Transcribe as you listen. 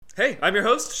Hey, I'm your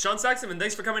host, Sean Saxon, and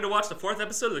thanks for coming to watch the 4th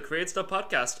episode of the Create Stuff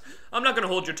Podcast. I'm not going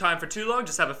to hold your time for too long,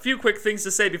 just have a few quick things to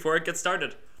say before it gets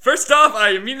started. First off, I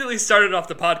immediately started off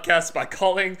the podcast by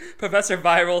calling Professor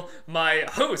Viral my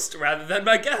host rather than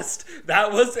my guest.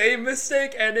 That was a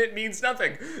mistake, and it means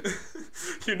nothing.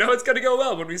 You know it's going to go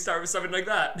well when we start with something like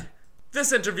that.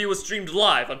 This interview was streamed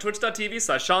live on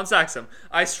twitch.tv/Sean Saxon.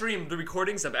 I stream the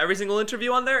recordings of every single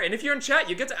interview on there, and if you're in chat,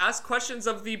 you get to ask questions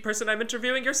of the person I'm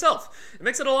interviewing yourself. It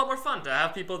makes it a lot more fun to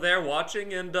have people there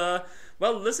watching and,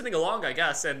 listening along, I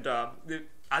guess, and,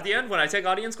 at the end, when I take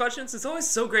audience questions, it's always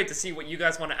so great to see what you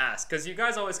guys want to ask, because you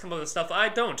guys always come up with stuff I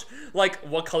don't. Like,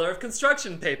 what color of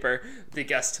construction paper the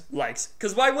guest likes.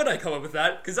 Because why would I come up with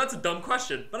that? Because that's a dumb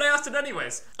question. But I asked it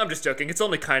anyways. I'm just joking. It's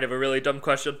only kind of a really dumb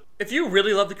question. If you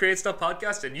really love the Create Stuff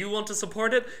podcast and you want to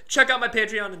support it, check out my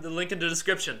Patreon in the link in the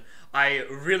description. I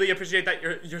really appreciate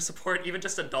that your support. Even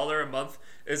just $1 a month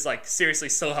is, seriously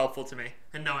so helpful to me.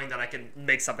 And knowing that I can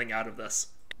make something out of this.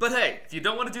 But hey, if you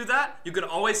don't want to do that, you can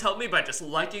always help me by just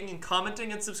liking and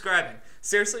commenting and subscribing.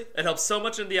 Seriously, it helps so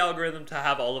much in the algorithm to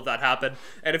have all of that happen.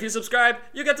 And if you subscribe,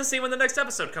 you get to see when the next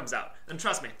episode comes out. And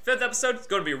trust me, 5th episode is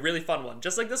going to be a really fun one,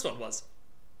 just like this one was.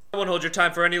 I won't hold your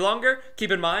time for any longer. Keep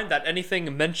in mind that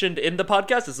anything mentioned in the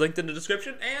podcast is linked in the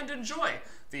description, and enjoy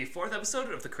the 4th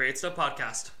episode of the Create Stuff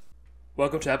Podcast.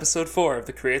 Welcome to episode 4 of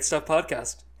the Create Stuff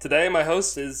Podcast. Today, my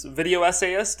host is video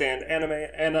essayist and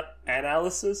anime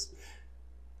analysis,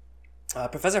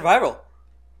 Professor Viral.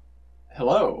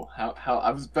 Hello. How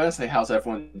I was about to say how's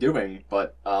everyone doing,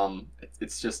 but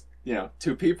it's just,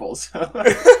 two people. So.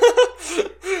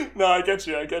 No, I get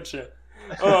you.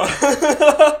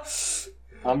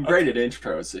 I'm great at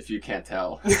intros, if you can't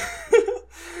tell.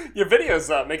 Your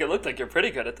videos make it look like you're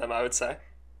pretty good at them, I would say.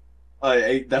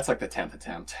 That's like the 10th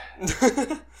attempt.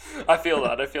 I feel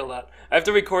that. I have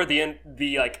to record the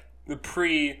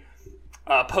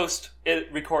post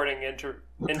recording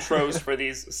intros for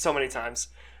these so many times.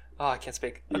 Oh, I can't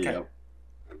speak. Okay. Yep.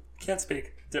 Can't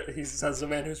speak. He says the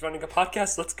man who's running a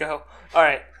podcast. Let's go. All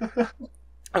right. I'm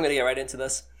going to get right into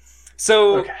this.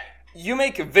 So, okay. You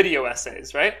make video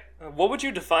essays, right? What would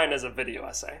you define as a video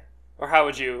essay? Or how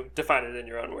would you define it in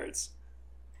your own words?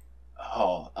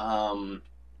 I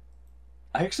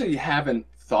actually haven't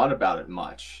thought about it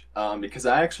much. Because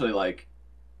I actually,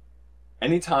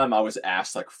 anytime I was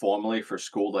asked, formally for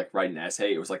school to, write an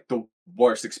essay, it was, the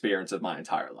worst experience of my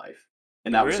entire life.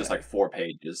 And that was just, 4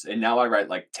 pages. And now I write,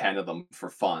 10 of them for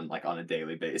fun, on a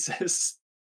daily basis.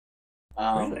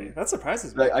 Really? That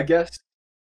surprises me. I guess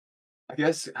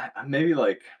maybe,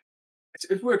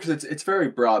 it's weird because it's very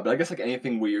broad, but I guess,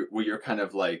 anything where you're kind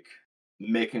of,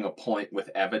 making a point with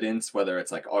evidence, whether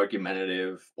it's,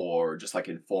 argumentative or just,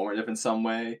 informative in some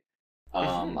way.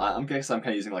 I'm guessing I'm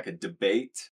kind of using, a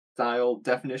debate style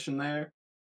definition there,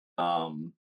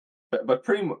 but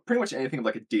pretty much anything of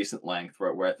a decent length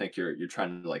where I think you're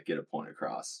trying to get a point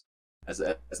across, as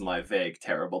my vague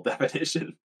terrible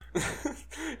definition.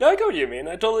 No, I get what you mean.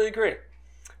 I totally agree.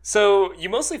 So you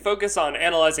mostly focus on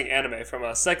analyzing anime from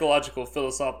a psychological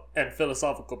and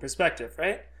philosophical perspective,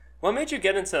 right? What made you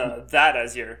get into that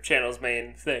as your channel's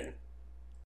main thing?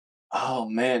 Oh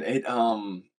man, it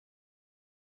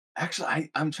actually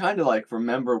I'm trying to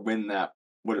remember when that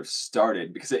would have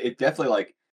started, because it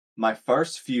definitely my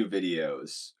first few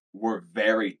videos were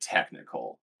very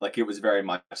technical. It was very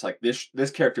much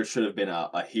this character should have been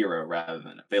a hero rather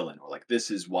than a villain, or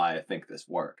this is why I think this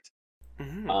worked.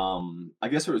 Mm-hmm. I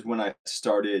guess it was when I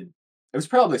started. It was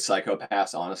probably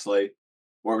Psycho-Pass, honestly,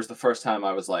 where it was the first time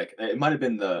I was it might have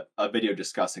been a video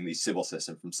discussing the civil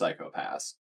system from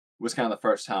Psycho-Pass. It was kind of the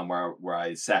first time where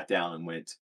I sat down and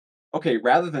went, okay,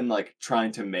 rather than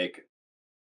trying to make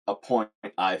a point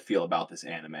I feel about this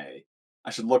anime, I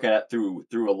should look at it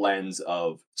through a lens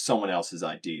of someone else's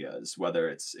ideas, whether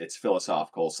it's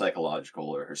philosophical,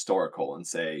 psychological, or historical, and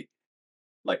say,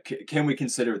 can we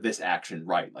consider this action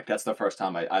right? That's the first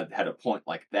time I had a point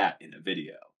like that in a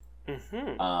video.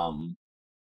 Mm-hmm.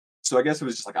 So I guess it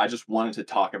was just I just wanted to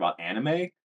talk about anime,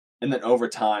 and then over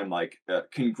time,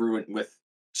 congruent with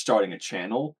starting a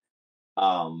channel,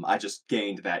 I just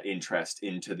gained that interest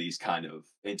into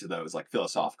those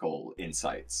philosophical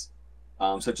insights.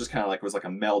 So it just kind of was a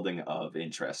melding of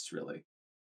interests, really.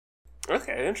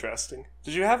 Okay, interesting.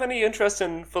 Did you have any interest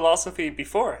in philosophy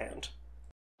beforehand?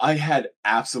 I had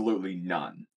absolutely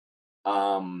none.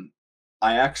 I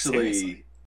actually, seriously?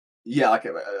 Yeah,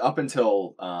 up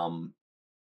until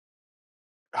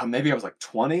maybe I was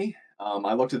 20.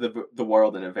 I looked at the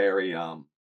world in a very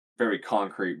very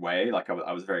concrete way.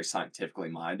 I was very scientifically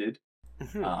minded.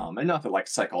 Mm-hmm. And not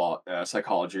that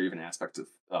psychology or even aspects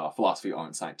of philosophy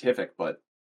aren't scientific, but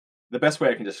the best way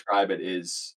I can describe it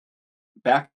is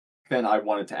back then I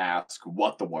wanted to ask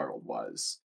what the world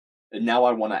was, and now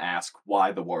I want to ask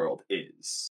why the world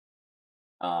is.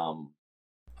 Um,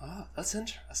 Oh, that's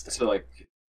interesting. so like,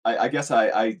 I guess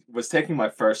I was taking my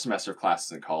first semester of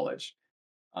classes in college,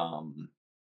 um,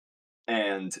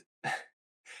 and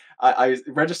I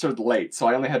registered late, so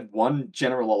I only had one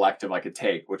general elective I could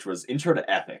take, which was Intro to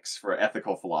Ethics for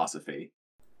ethical philosophy.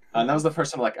 And that Mm-hmm. was the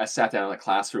first time like I sat down in a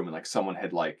classroom and like someone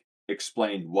had like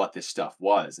explained what this stuff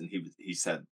was, and he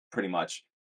said pretty much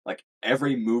like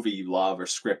every movie you love or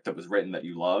script that was written that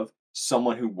you love,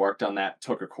 someone who worked on that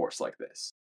took a course like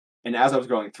this. And as I was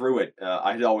going through it,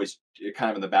 I had always kind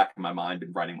of in the back of my mind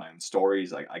been writing my own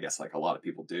stories, like I guess like a lot of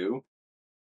people do.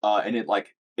 And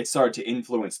it started to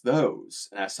influence those,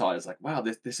 and I saw it as like, wow,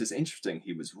 this is interesting.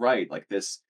 He was right. Like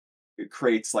this, it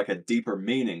creates like a deeper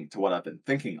meaning to what I've been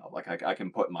thinking of. Like I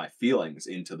can put my feelings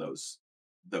into those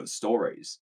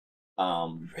stories.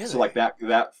 So Really? like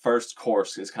that first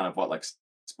course is kind of what like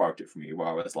sparked it for me, where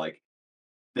I was like,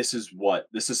 this is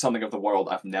something of the world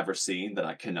I've never seen that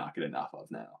I cannot get enough of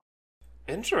now.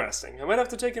 Interesting. I might have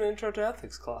to take an intro to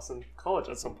ethics class in college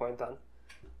at some point then.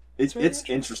 It, It's really it's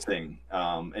interesting.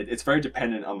 interesting. It's very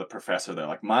dependent on the professor though.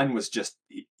 Like mine was just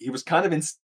he was kind of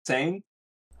insane.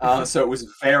 So it was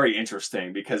very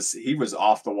interesting because he was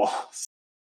off the walls.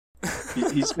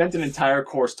 He spent an entire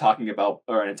course talking about,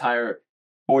 or an entire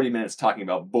 40 minutes talking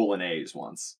about bolognese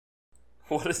once.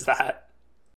 What is that?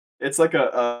 It's like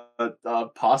a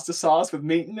pasta sauce with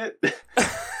meat in it.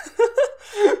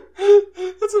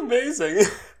 That's amazing.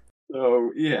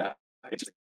 So yeah,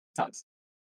 interesting times.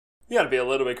 You gotta be a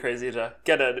little bit crazy to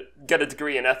get a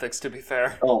degree in ethics. To be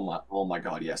fair. Oh my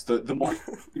god, yes. The more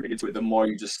you get into it, the more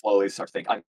you just slowly start to think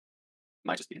I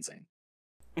might just be insane.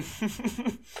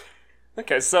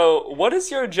 Okay, so what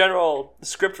is your general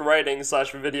script writing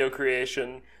slash video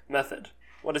creation method?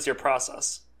 What is your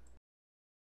process?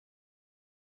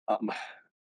 Um,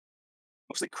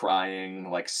 Mostly crying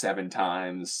like 7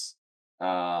 times.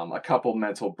 A couple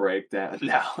mental breakdown.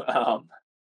 Now,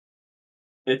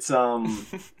 it's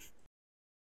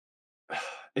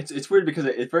it's weird because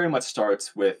it very much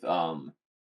starts with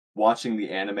watching the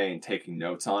anime and taking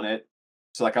notes on it.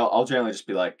 So like I'll generally just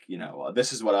be like,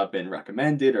 this is what I've been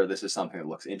recommended, or this is something that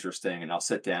looks interesting, and I'll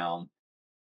sit down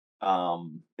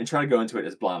and try to go into it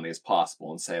as blindly as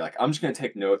possible and say like I'm just going to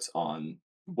take notes on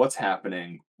what's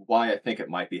happening, why I think it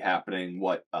might be happening,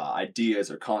 what ideas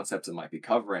or concepts it might be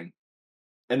covering,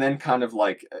 and then kind of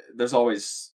like there's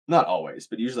always not always,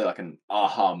 but usually like an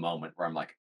aha moment where I'm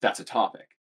like, that's a topic.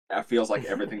 It feels like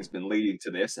everything's been leading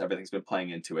to this, everything's been playing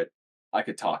into it. I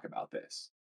could talk about this.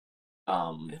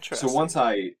 So once Interesting.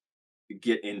 I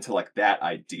get into like that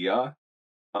idea,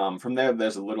 from there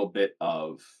there's a little bit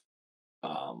of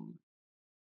um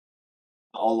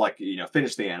I'll like,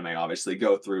 finish the anime obviously,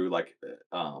 go through like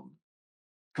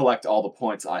collect all the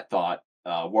points I thought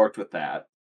worked with that.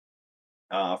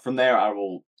 From there I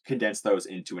will condense those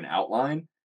into an outline.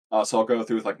 So I'll go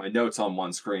through with like my notes on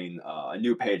one screen, a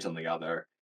new page on the other,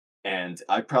 and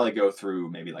I probably go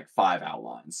through maybe like 5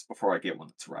 outlines before I get one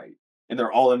that's right. And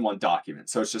they're all in one document.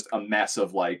 So it's just a mess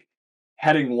of like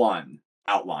heading 1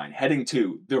 outline, heading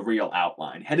 2 the real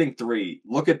outline, heading 3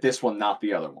 look at this one, not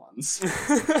the other ones.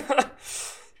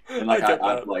 And I like get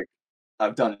I've that. like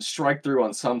I've done strike through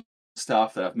on some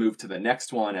stuff that I've moved to the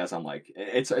next one as I'm like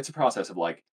it's a process of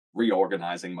like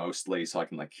reorganizing mostly so I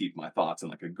can like keep my thoughts in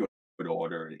like a good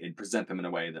order and present them in a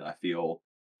way that I feel,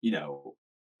 you know,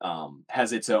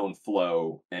 has its own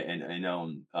flow and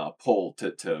own pull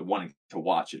to wanting to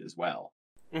watch it as well.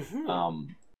 Hmm.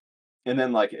 Um, and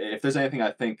then like if there's anything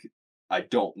I think I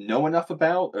don't know enough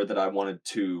about or that I wanted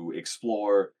to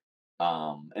explore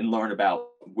and learn about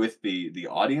with the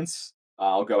audience,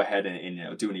 I'll go ahead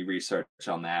and do any research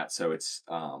on that. So it's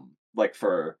like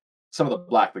for some of the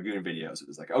Black Lagoon videos, it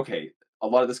was like, okay, a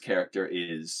lot of this character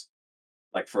is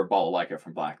like for Balalaika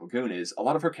from Black Lagoon is a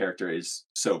lot of her character is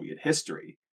Soviet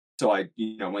history. So I,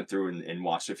 went through and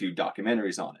watched a few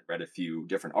documentaries on it, read a few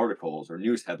different articles or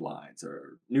news headlines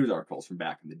or news articles from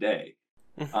back in the day.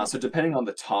 Hmm. So depending on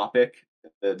the topic,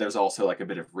 there's also like a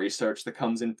bit of research that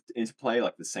comes into play,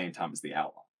 like the same time as the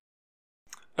outline.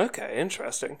 Okay,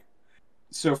 interesting.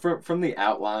 So from the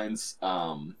outlines,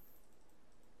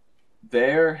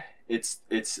 there it's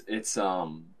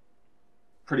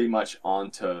pretty much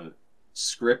onto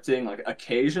scripting. Like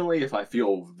occasionally, if I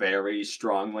feel very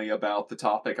strongly about the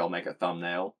topic, I'll make a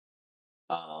thumbnail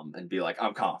and be like,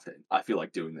 I'm confident. I feel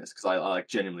like doing this because I like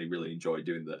genuinely really enjoy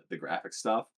doing the graphic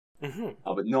stuff. Hmm.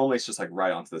 But normally it's just like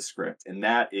right onto the script, and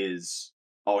that is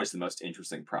always the most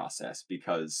interesting process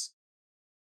because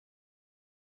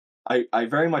I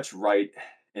very much write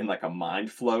in like a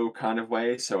mind flow kind of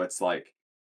way. So it's like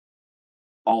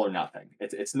all or nothing.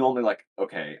 It's normally like,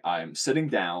 okay, I'm sitting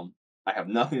down, I have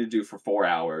nothing to do for 4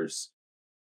 hours.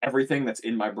 Everything that's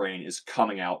in my brain is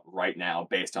coming out right now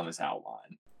based on this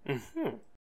outline. Hmm.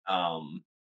 Um,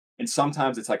 and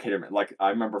sometimes it's like hit or miss. Like I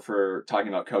remember for talking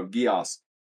about Code Geass,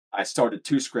 I started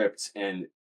 2 scripts and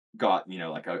got,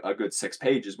 like a good 6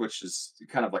 pages, which is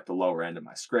kind of like the lower end of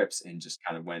my scripts, and just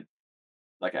kind of went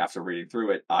like after reading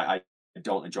through it, I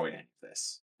don't enjoy any of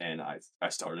this. And I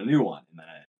started a new one, and then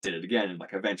I did it again and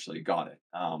like eventually got it.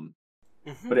 But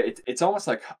Hmm. it's almost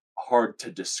like hard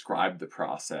to describe the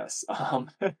process. I I'm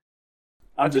think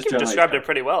just you've generally described it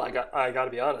pretty well. I got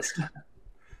to be honest.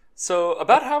 So,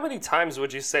 about how many times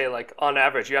would you say, like on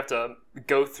average, you have to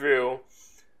go through?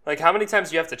 Like, how many times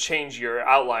do you have to change your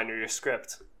outline or your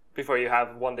script before you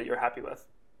have one that you're happy with?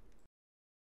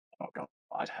 oh god.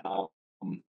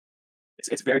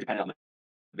 It's very dependent on the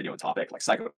video and topic. Like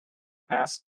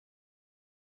Psycho-Pass,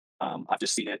 I've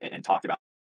just seen it and talked about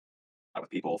it with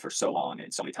people for so long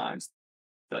and so many times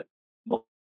that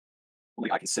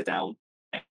I can sit down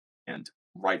and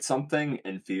write something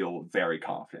and feel very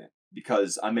confident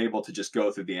because I'm able to just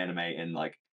go through the anime and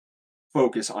like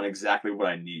focus on exactly what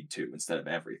I need to instead of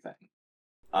everything.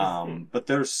 Hmm. But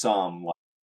there's some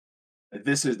like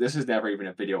this is never even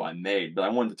a video I made, but I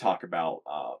wanted to talk about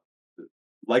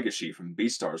Legacy from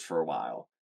Beastars for a while,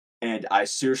 and I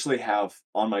seriously have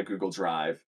on my Google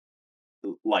Drive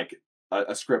like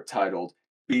a script titled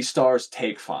Beastars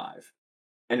Take Five,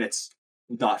 and it's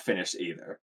not finished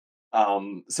either.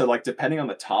 So like depending on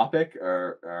the topic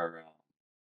or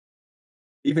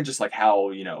even just like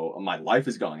how my life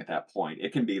is going at that point,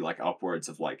 it can be like upwards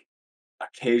of like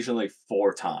occasionally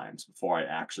 4 times before I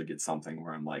actually get something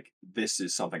where I'm like, this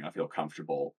is something I feel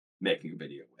comfortable making a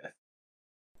video with.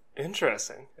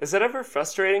 Interesting. Is it ever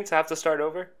frustrating to have to start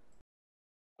over?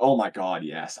 Oh my god,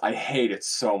 yes, I hate it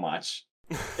so much.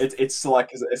 It's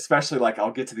like especially like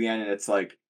I'll get to the end and it's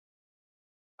like,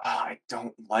 "Ah, I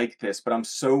don't like this, but I'm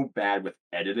so bad with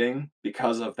editing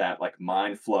because of that like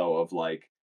mind flow of like,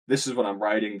 this is what I'm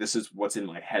writing, this is what's in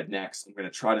my head next. I'm gonna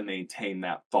try to maintain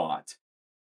that thought.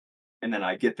 And then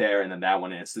I get there and then that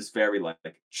one, and it's this very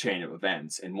like chain of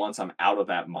events. And once I'm out of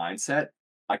that mindset,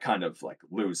 I kind of like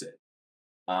lose it.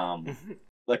 Um, Mhm.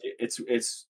 like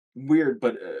it's weird,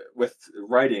 but with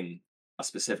writing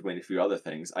specifically and a few other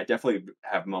things, I definitely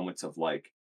have moments of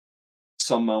like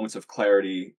some moments of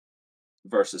clarity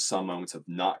versus some moments of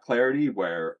not clarity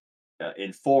where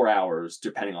in 4 hours,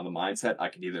 depending on the mindset, I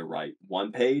can either write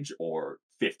 1 page or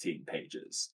 15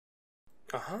 pages.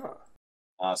 Uh-huh.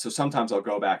 So sometimes I'll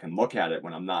go back and look at it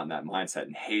when I'm not in that mindset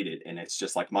and hate it, and it's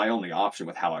just like my only option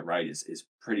with how I write is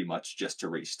pretty much just to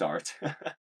restart.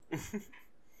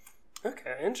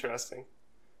 Okay, interesting.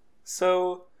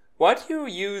 So, why do you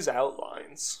use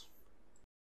outlines?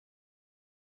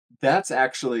 That's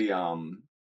actually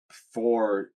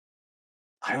for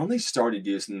I only started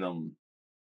using them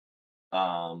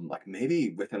like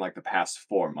maybe within like the past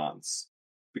 4 months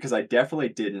because I definitely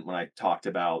didn't when I talked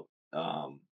about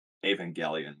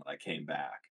Evangelion when I came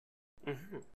back.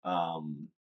 Hmm. Um,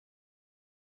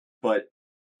 but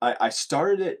I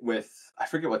started it with I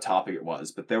forget what topic it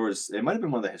was, but it might have been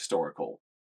one of the historical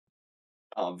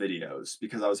videos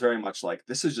because I was very much like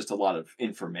this is just a lot of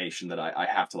information that I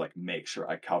have to like make sure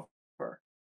I cover.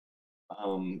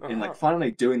 And like Uh-huh.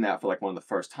 finally doing that for like one of the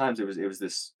first times, it was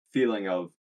this feeling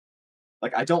of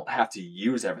like I don't have to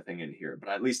use everything in here, but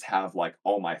I at least have like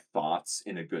all my thoughts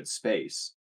in a good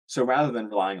space. So rather than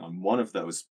relying on one of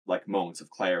those like moments of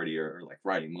clarity or like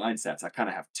writing mindsets, I kind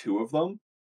of have two of them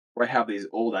where I have these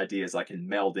old ideas I can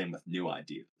meld in with new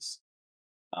ideas.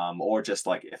 Or just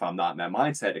like if I'm not in that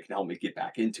mindset, it can help me get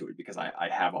back into it because I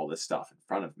have all this stuff in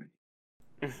front of me.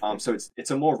 Hmm. So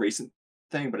it's a more recent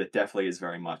thing, but it definitely is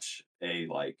very much a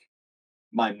like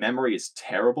my memory is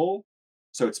terrible,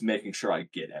 so it's making sure I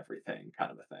get everything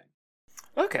kind of a thing.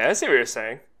 Okay, I see what you're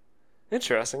saying.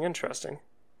 Interesting, interesting.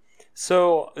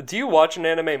 So, do you watch an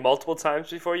anime multiple times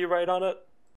before you write on it?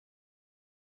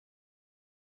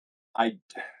 I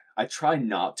I try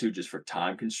not to just for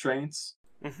time constraints,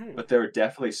 Hmm. but there are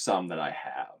definitely some that I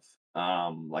have.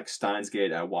 Like Steins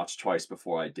Gate, I watched twice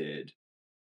before I did.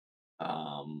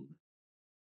 Um,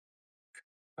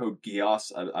 Code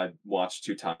Geass, I watched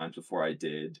 2 times before I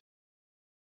did.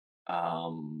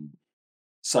 Um,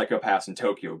 Psycho-Pass and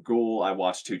Tokyo Ghoul, I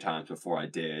watched 2 times before I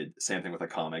did. Same thing with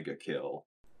Akame ga Kill.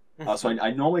 So Hmm.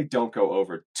 I normally don't go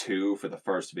over two for the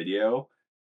first video.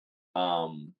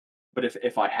 Um, but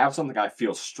if I have something I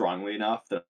feel strongly enough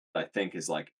that I think is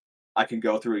like I can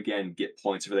go through again, get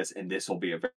points for this, and this will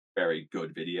be a very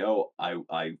good video.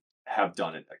 I have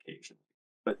done it occasionally,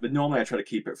 but normally I try to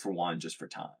keep it for one just for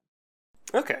time.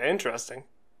 Okay, interesting.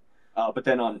 But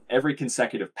then on every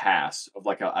consecutive pass of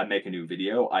like I make a new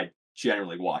video, I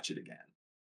generally watch it again.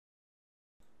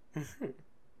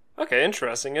 Okay,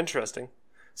 interesting.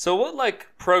 So what like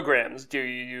programs do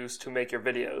you use to make your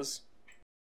videos?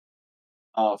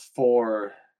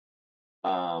 For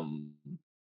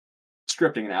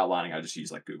scripting and outlining, I just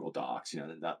use like Google Docs.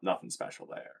 Nothing special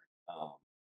there.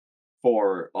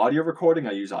 For audio recording,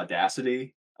 I use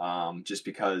Audacity. Just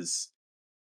because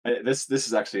this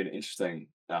is actually an interesting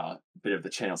bit of the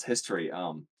channel's history.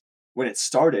 When it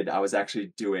started, I was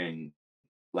actually doing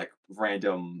like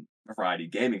random variety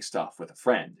gaming stuff with a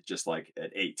friend, just like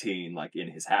at 18, like in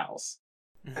his house.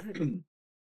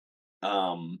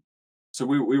 So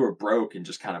we were broke and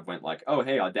just kind of went like, oh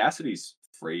hey, Audacity's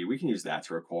free. We can use that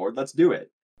to record. Let's do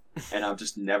it. And I've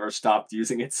just never stopped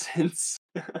using it since.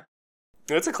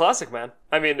 It's a classic, man.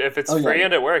 I mean, if it's free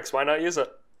and it works, why not use it?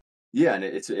 Yeah, and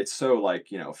it's so like,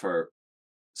 for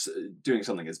doing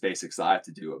something as basic as I have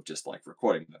to do of just like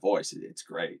recording my voice, it's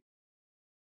great.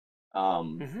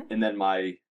 And then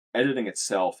my editing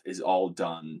itself is all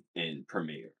done in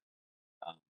Premiere.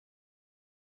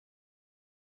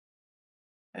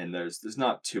 And there's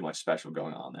not too much special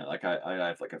going on there. Like I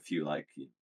have like a few like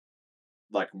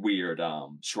weird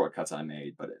shortcuts I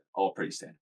made, but all pretty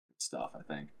standard stuff, I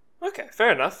think. Okay,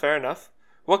 fair enough.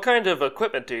 What kind of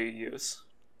equipment do you use?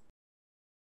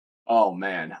 Oh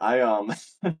man, I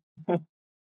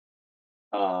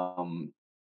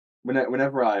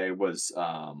whenever I was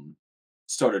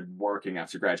started working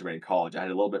after graduating college, I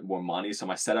had a little bit more money, so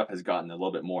my setup has gotten a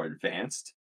little bit more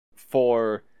advanced.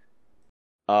 For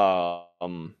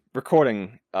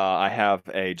recording, I have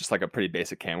just like a pretty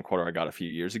basic camcorder I got a few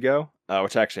years ago,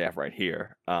 which I actually have right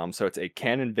here. So it's a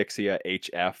Canon Vixia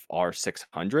HF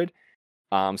R600.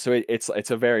 So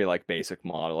it's a very like basic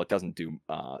model. It doesn't do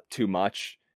too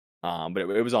much. But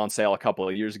it was on sale a couple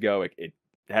of years ago. It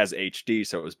has HD,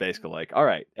 so it was basically like, all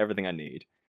right, everything I need.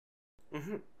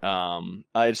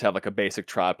 I just have like a basic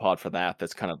tripod for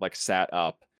that's kind of like sat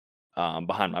up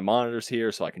behind my monitors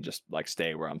here, so I can just like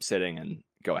stay where I'm sitting and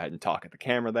go ahead and talk at the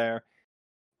camera there.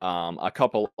 A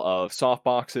couple of soft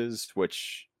boxes,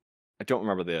 which I don't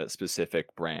remember the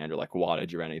specific brand or like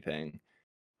wattage or anything,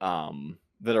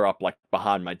 that are up like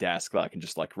behind my desk that I can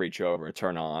just like reach over and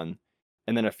turn on.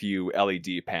 And then a few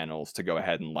LED panels to go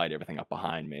ahead and light everything up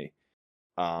behind me.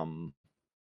 And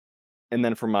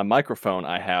then for my microphone,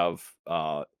 I have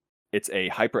it's a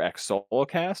HyperX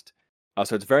Solocast.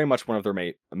 So it's very much one of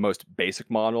their most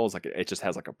basic models. Like it just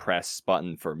has like a press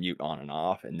button for mute on and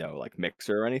off, and no like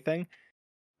mixer or anything.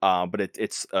 But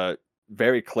it's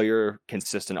very clear,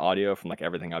 consistent audio from like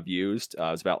everything I've used.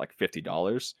 It's about like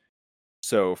 $50.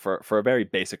 So for a very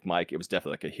basic mic, it was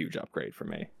definitely like a huge upgrade for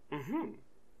me.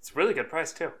 It's a really good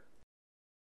price too.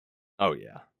 Oh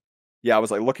yeah. Yeah, I was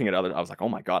like looking at I was like, oh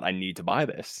my god, I need to buy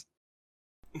this.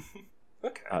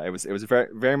 Okay. It was very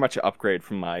very much an upgrade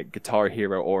from my Guitar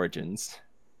Hero Origins.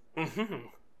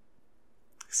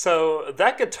 So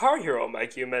that Guitar Hero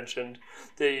mic you mentioned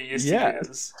that you used to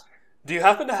use, do you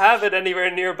happen to have it anywhere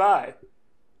nearby?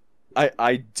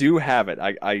 I do have it.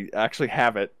 I actually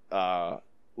have it.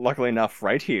 Luckily enough,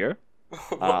 right here.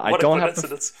 I don't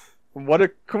have. What a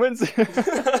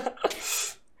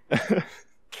coincidence!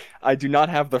 I do not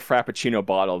have the Frappuccino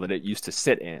bottle that it used to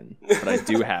sit in, but I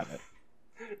do have it.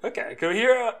 Okay,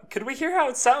 could we hear how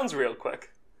it sounds real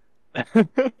quick?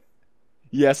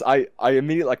 Yes, I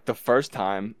immediately, like, the first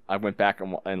time I went back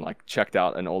and like checked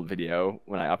out an old video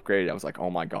when I upgraded, I was like, oh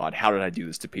my god, how did I do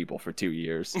this to people for 2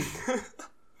 years?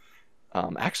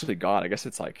 Actually, god, I guess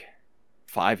it's like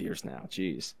 5 years now,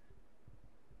 jeez.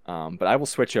 But I will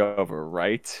switch over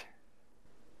right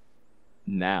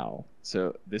now.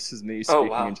 So this is me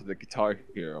speaking into the Guitar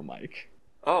Hero mic.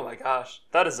 Oh my gosh,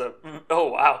 that is oh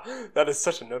wow, that is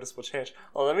such a noticeable change.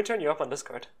 Oh, let me turn you up on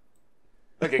Discord.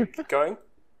 Okay, keep going.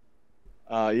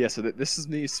 Yeah, so this is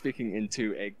me speaking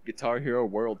into a Guitar Hero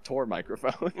World Tour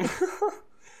microphone.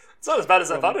 It's not as bad as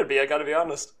I thought it'd be, I gotta be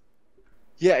honest.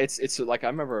 Yeah, it's like, I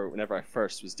remember whenever I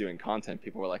first was doing content,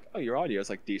 people were like, oh, your audio is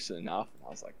like decent enough. And I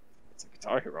was like, it's a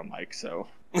Guitar Hero mic, so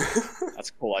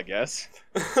that's cool, I guess.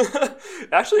 It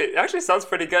actually sounds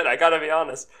pretty good, I gotta be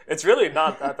honest. It's really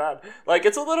not that bad. Like,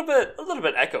 it's a little bit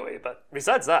echoey, but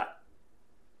besides that.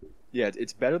 Yeah,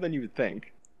 it's better than you would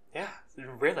think. Yeah,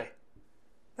 really.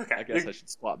 Okay. I guess I should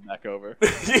swap back over.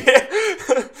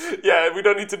 Yeah, we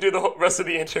don't need to do the whole rest of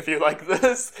the interview like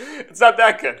this. It's not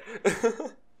that good.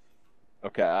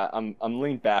 Okay, I'm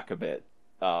leaned back a bit,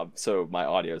 so my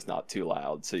audio is not too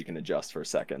loud, so you can adjust for a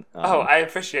second. I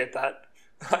appreciate that.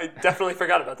 I definitely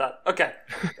forgot about that. Okay,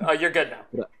 you're good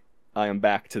now. I am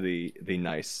back to the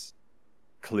nice,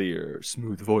 clear,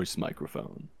 smooth voice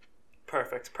microphone.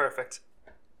 Perfect, perfect.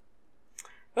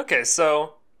 Okay,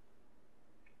 so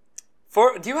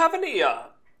do you have any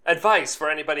advice for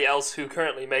anybody else who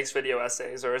currently makes video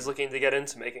essays or is looking to get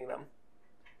into making them?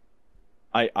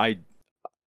 I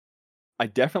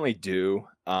definitely do.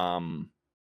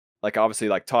 Like obviously,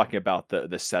 like talking about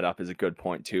the setup is a good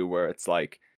point too, where it's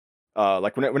like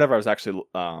whenever I was actually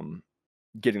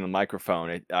getting the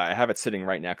microphone, I have it sitting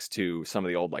right next to some of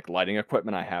the old like lighting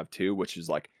equipment I have too, which is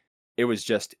like it was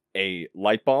just a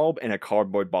light bulb in a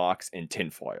cardboard box and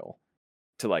tinfoil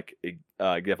to like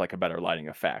give like a better lighting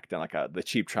effect and like the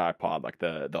cheap tripod, like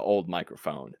the old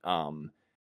microphone.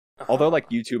 Although Uh-huh. like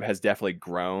YouTube has definitely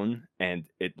grown and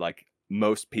it like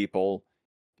most people,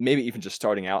 maybe even just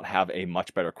starting out, have a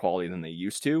much better quality than they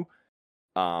used to.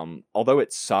 Although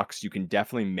it sucks, you can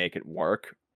definitely make it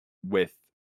work with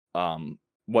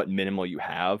what minimal you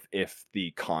have if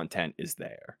the content is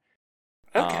there.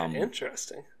 Okay, Um,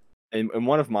 interesting. and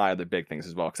one of my other big things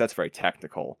as well, because that's very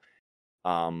technical.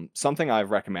 Something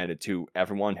I've recommended to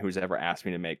everyone who's ever asked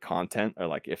me to make content, or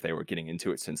like if they were getting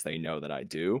into it since they know that I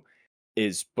do,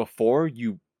 is before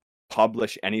you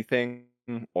publish anything,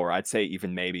 or I'd say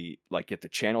even maybe like get the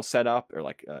channel set up, or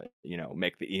like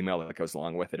make the email that goes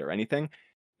along with it, or anything,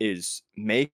 is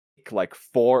make like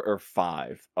 4 or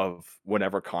 5 of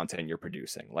whatever content you're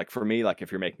producing. Like for me, like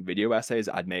if you're making video essays,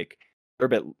 I'd make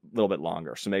they're a little bit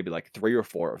longer, so maybe like 3 or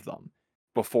 4 of them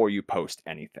before you post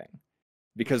anything,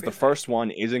 because the Really? first one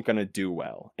isn't going to do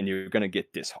well and you're going to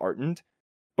get disheartened.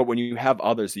 But when you have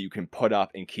others that you can put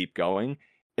up and keep going,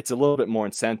 it's a little bit more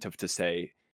incentive to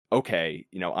say, okay,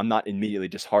 I'm not immediately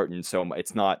disheartened, so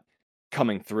it's not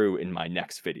coming through in my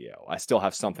next video. I still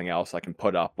have something else I can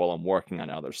put up while I'm working on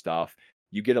other stuff.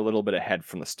 You get a little bit ahead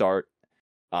from the start,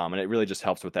 and it really just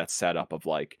helps with that setup of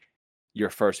like your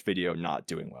first video not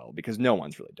doing well, because no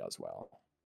one's really does well.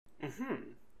 Mm-hmm.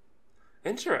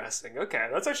 Interesting. Okay,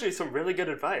 that's actually some really good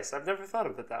advice. I've never thought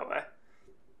of it that way.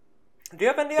 Do you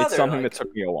have any It's other something that like?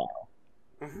 took me a while.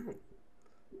 Mm-hmm.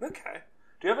 Okay.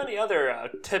 Do you have any other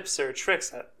tips or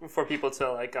tricks for people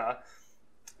to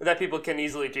that people can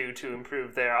easily do to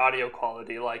improve their audio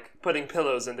quality, like putting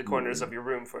pillows in the corners of your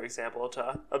room, for example,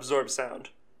 to absorb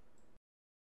sound?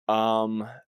 Um,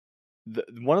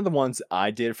 one of the ones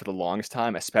I did for the longest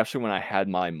time, especially when I had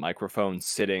my microphone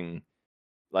sitting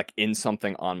like in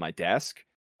something on my desk,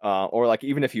 or like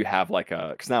even if you have like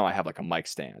because now I have like a mic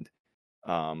stand,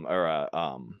 or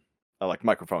a like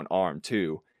microphone arm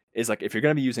too, is like if you're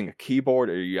gonna be using a keyboard,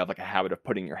 or you have like a habit of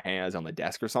putting your hands on the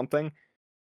desk or something,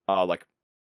 like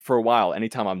for a while,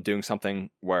 anytime I'm doing something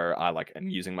where I like am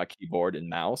using my keyboard and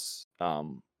mouse,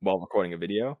 while recording a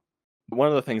video, one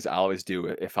of the things I always do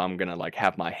if I'm gonna like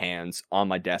have my hands on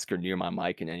my desk or near my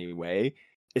mic in any way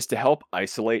is to help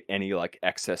isolate any like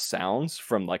excess sounds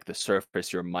from like the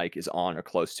surface your mic is on or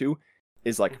close to,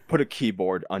 is like put a Mm-hmm.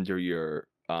 keyboard under your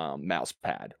mouse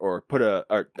pad, or put a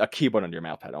keyboard under your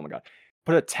mouse pad. Oh my god.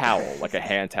 Put a towel, like a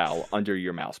hand towel, under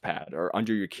your mouse pad or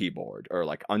under your keyboard or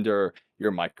like under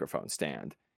your microphone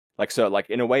stand. Like so like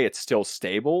in a way it's still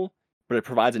stable, but it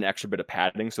provides an extra bit of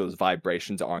padding so those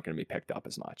vibrations aren't going to be picked up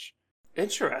as much.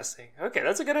 Interesting. Okay,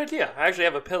 that's a good idea. I actually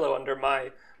have a pillow under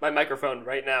my microphone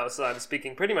right now, so I'm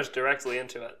speaking pretty much directly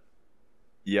into it.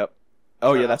 Yep.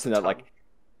 Oh yeah, Half that's the another like time.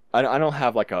 I don't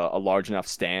have like a large enough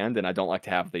stand, and I don't like to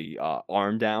have the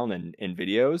arm down in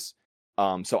videos.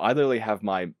 So I literally have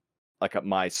my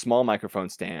small microphone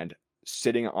stand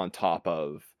sitting on top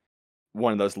of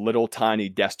one of those little tiny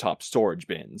desktop storage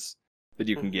bins that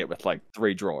you can Mm-hmm. get with like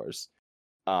 3 drawers.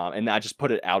 And I just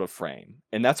put it out of frame.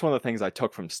 And that's one of the things I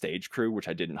took from Stage Crew, which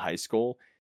I did in high school,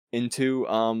 into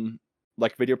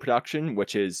like video production,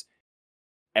 which is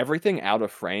everything out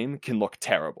of frame can look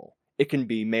terrible. It can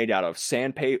be made out of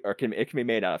sandpaper, or it can be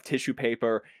made out of tissue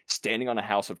paper, standing on a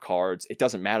house of cards. It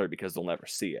doesn't matter because they'll never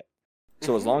see it.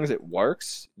 So as long Mm-hmm. as it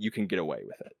works, you can get away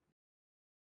with it.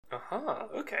 Uh-huh.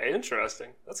 Okay,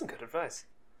 interesting. That's some good advice.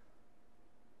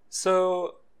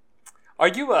 So, are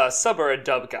you a sub or a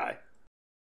dub guy?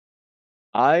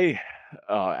 I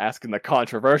asking the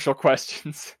controversial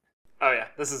questions. Oh yeah,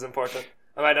 this is important.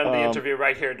 I might end the um, interview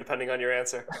right here, depending on your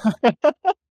answer.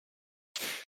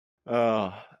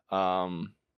 uh,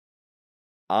 um,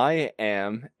 I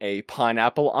am a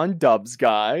pineapple on Dubs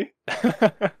guy.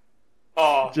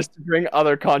 Oh. Just to bring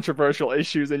other controversial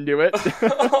issues into it.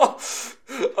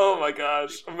 Oh my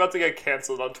gosh. I'm about to get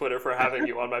canceled on Twitter for having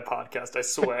you on my podcast, I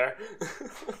swear.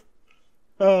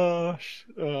 Oh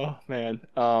man.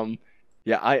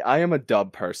 Yeah, I am a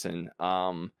dub person.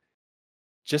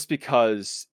 Just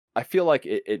because I feel like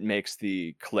it makes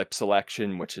the clip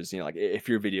selection, which is, like if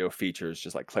your video features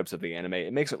just like clips of the anime,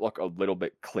 it makes it look a little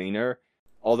bit cleaner.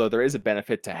 Although there is a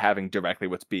benefit to having directly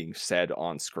what's being said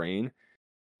on screen.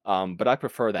 But I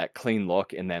prefer that clean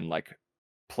look and then like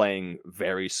playing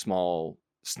very small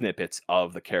snippets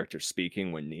of the character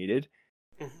speaking when needed.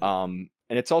 Mhm.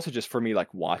 And it's also just for me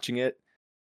like watching it.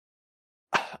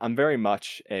 I'm very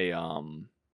much a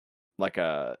like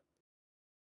a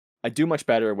I do much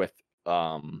better with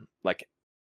like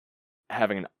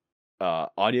having an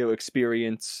audio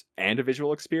experience and a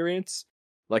visual experience.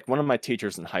 Like one of my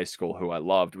teachers in high school who I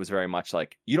loved was very much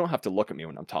like, you don't have to look at me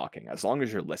when I'm talking, as long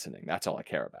as you're listening. That's all I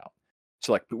care about.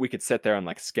 So like we could sit there and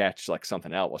like sketch like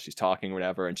something out while she's talking or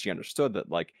whatever, and she understood that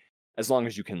like as long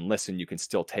as you can listen, you can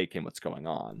still take in what's going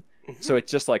on. So Mhm.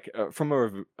 it's just like from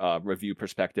a review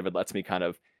perspective, it lets me kind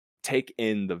of take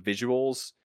in the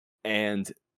visuals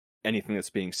and anything that's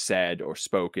being said or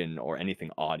spoken or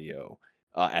anything audio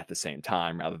at the same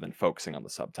time rather than focusing on the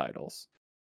subtitles.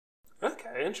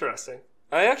 Okay, interesting.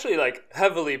 I actually like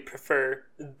heavily prefer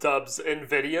dubs in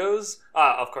videos.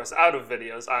 Of course, out of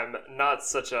videos, I'm not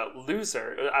such a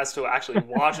loser as to actually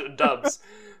watch dubs.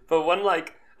 But when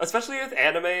like, especially with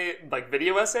anime like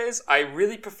video essays, I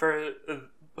really prefer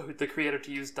the creator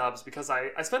to use dubs because I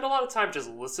spend a lot of time just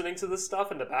listening to this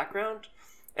stuff in the background.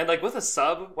 And like with a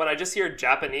sub, when I just hear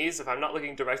Japanese, if I'm not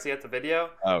looking directly at the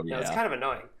video, Oh it's yeah. kind of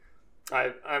annoying.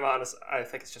 I'm honest. I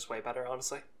think it's just way better,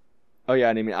 honestly. Oh yeah,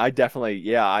 and I mean, I definitely,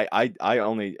 yeah, I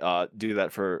only do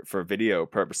that for video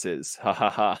purposes. Ha ha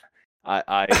ha.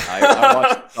 I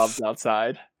watch subs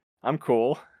outside. I'm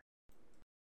cool.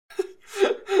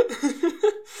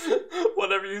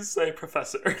 Whatever you say,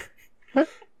 Professor.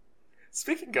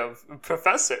 Speaking of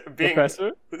Professor being.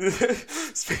 Professor?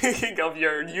 Speaking of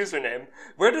your username,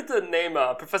 where did the name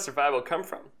Professor Bible come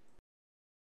from?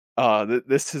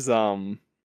 This is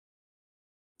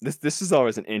this is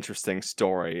always an interesting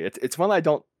story. It's one I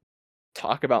don't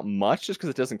talk about much just because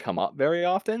it doesn't come up very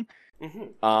often.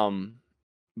 Hmm. Um,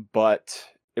 but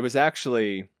it was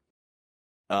actually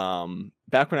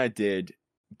back when I did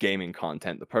gaming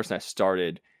content, the person I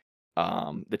started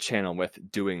the channel with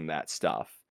doing that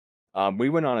stuff. We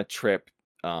went on a trip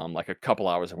like a couple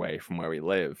hours away from where we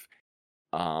live.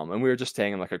 And we were just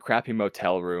staying in like a crappy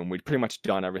motel room. We'd pretty much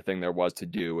done everything there was to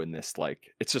do in this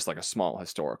like it's just like a small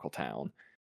historical town.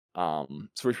 So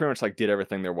we pretty much like did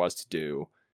everything there was to do.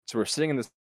 So we're sitting in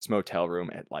this motel room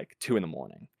at like 2 in the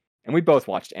morning. And we both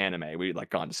watched anime. We'd like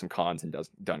gone to some cons and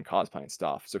done cosplay and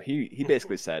stuff. So he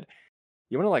basically said,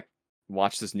 "You want to like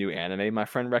watch this new anime my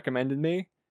friend recommended me?"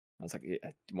 I was like,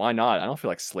 yeah, "Why not? I don't feel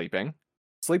like sleeping.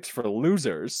 Sleep's for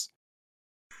losers."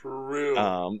 True.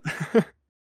 Um,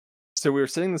 so we were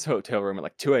sitting in this hotel room at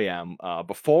like 2 a.m.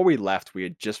 Before we left, we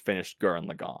had just finished Gurren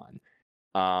Lagann.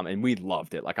 And we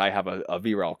loved it. Like I have a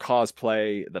VRL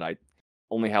cosplay that I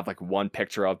only have like one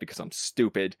picture of because I'm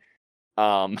stupid.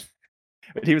 Um,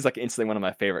 but he was like instantly one of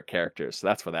my favorite characters, so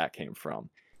that's where that came from.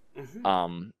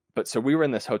 Hmm. But so we were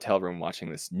in this hotel room watching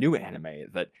this new anime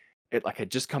that it like had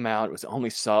just come out. It was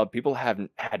only sub. People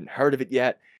hadn't heard of it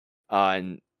yet,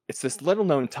 and it's this little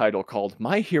known title called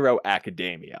My Hero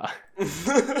Academia.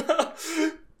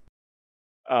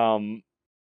 Um,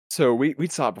 so we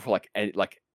saw it before like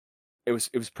it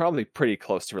was probably pretty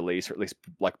close to release, or at least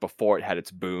like before it had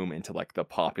its boom into like the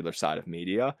popular side of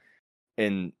media.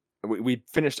 And we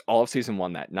finished all of season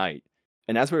 1 that night.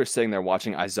 And as we were sitting there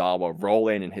watching Aizawa roll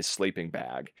in his sleeping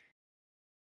bag,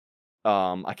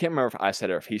 I can't remember if I said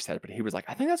it or if he said it, but he was like,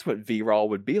 "I think that's what V-Roll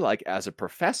would be like as a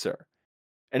professor."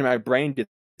 And my brain did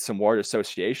some word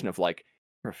association of like,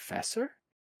 professor?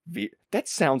 That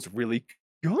sounds really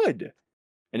good.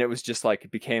 And it was just like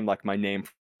it became like my name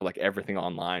for like everything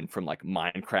online from like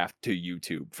Minecraft to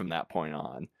YouTube from that point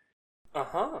on.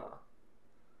 Uh-huh.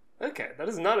 Okay, that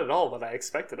is not at all what I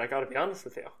expected, I gotta be honest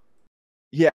with you.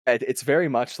 Yeah, it's very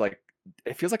much like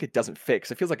it feels like it doesn't fix.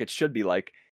 It feels like it should be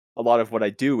like a lot of what I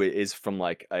do is from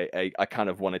like I kind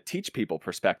of want to teach people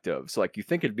perspective. So like you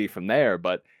think it'd be from there,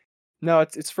 but no,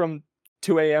 it's from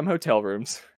 2 a.m. hotel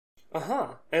rooms.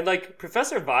 Uh-huh. And like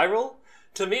Professor Viral,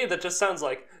 to me that just sounds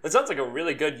like it sounds like a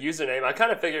really good username. I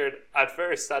kind of figured at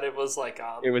first that it was like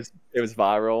It was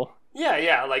viral. yeah,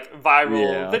 yeah, like viral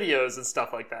Yeah. videos and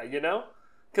stuff like that, you know?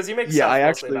 Because you make Yeah, stuff I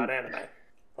mostly actually about anime.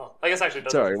 Well, I guess actually it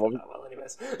doesn't sorry, do what was, that well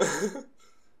anyways.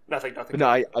 Nothing but no,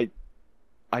 I, technical.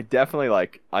 I I definitely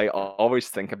like I always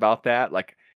think about that.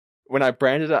 Like when I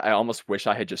branded it, I almost wish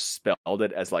I had just spelled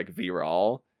it as like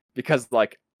viral because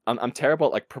like I'm terrible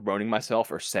at like promoting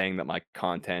myself or saying that my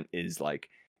content is like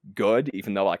good,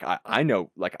 even though like I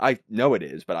know like I know it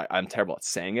is, but I'm terrible at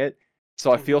saying it.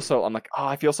 So I feel so I'm like, oh,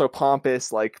 I feel so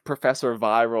pompous, like Professor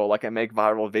Viral, like I make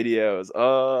viral videos.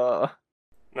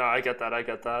 No, I get that. I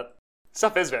get that.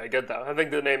 Stuff is very good though. I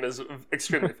think the name is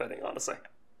extremely fitting, honestly.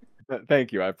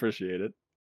 Thank you, I appreciate it.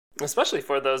 Especially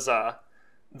for those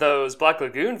Black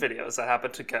Lagoon videos that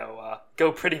happen to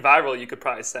go pretty viral. You could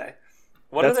probably say.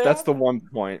 What are they? That's the one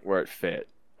point where it fit.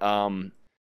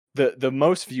 The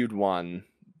most viewed one,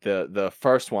 the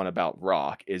first one about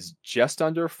rock, is just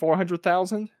under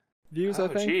 400,000 views. I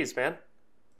think. Jeez, man.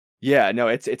 Yeah, no,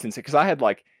 it's insane because I had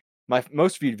like my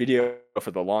most viewed video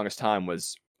for the longest time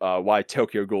was why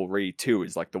Tokyo Ghoul Re 2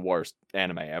 is like the worst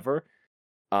anime ever.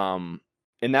 And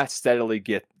that steadily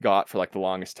got for like the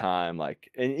longest time,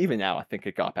 like, and even now I think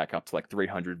it got back up to like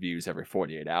 300 views every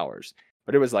 48 hours.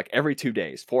 But it was like every 2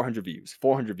 days, 400 views,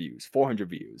 400 views, 400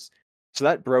 views. So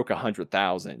that broke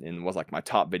 100,000 and was like my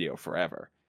top video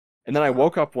forever. And then I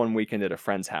woke up one weekend at a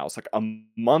friend's house, like a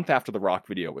month after the rock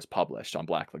video was published on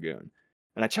Black Lagoon.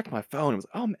 And I checked my phone and was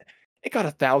like, oh man, it got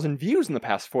 1,000 views in the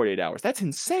past 48 hours. That's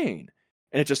insane.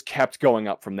 And it just kept going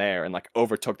up from there and like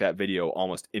overtook that video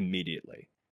almost immediately.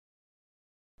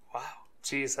 Wow.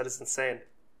 Jeez, that is insane.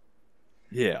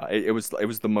 Yeah, it was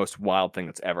the most wild thing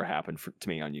that's ever happened to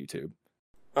me on YouTube.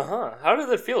 How did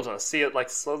it feel to see it like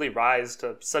slowly rise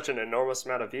to such an enormous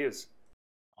amount of views?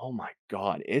 Oh my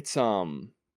god, it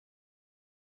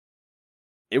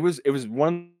was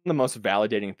one of the most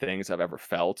validating things I've ever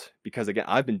felt because again,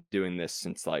 I've been doing this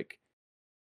since like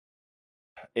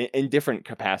in different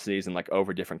capacities and like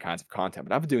over different kinds of content,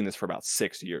 but I've been doing this for about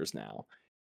 6 years now.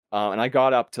 And I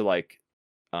got up to like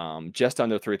just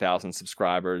under 3,000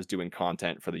 subscribers doing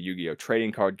content for the Yu-Gi-Oh!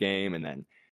 Trading card game, and then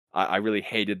I really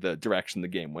hated the direction the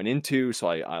game went into, so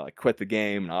I like quit the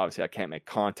game, and obviously I can't make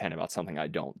content about something I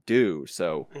don't do,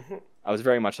 so I was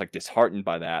very much like disheartened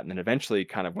by that, and then eventually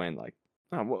kind of went like,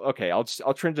 oh, well, okay, I'll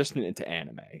transition into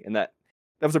anime, and that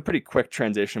was a pretty quick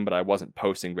transition, but I wasn't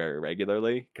posting very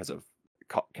regularly because of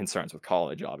concerns with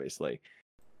college, obviously.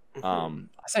 I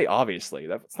say obviously,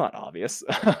 that's not obvious.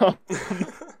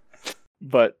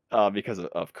 But because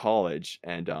of college,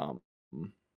 and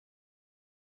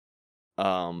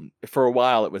for a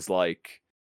while it was like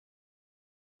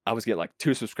I was getting like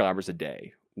 2 subscribers a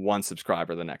day, 1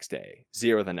 subscriber the next day,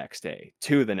 0 the next day,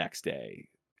 2 the next day,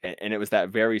 and it was that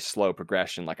very slow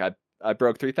progression. Like I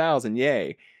broke 3,000,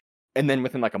 yay, and then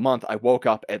within like a month I woke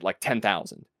up at like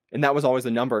 10,000, and that was always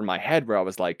a number in my head where I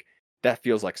was like, that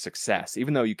feels like success,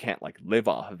 even though you can't like live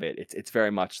off of it. It's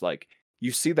very much like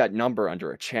you see that number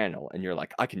under a channel and you're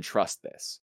like, I can trust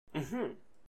this.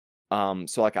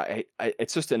 So like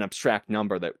it's just an abstract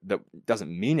number that doesn't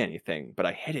mean anything, but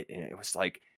I hit it and it was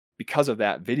like because of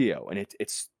that video, and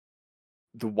it's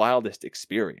the wildest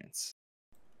experience.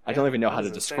 I don't even know how to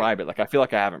describe it. Like I feel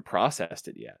like I haven't processed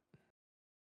it yet.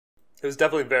 It was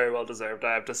definitely very well deserved,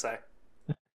 I have to say.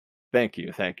 Thank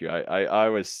you. I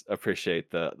always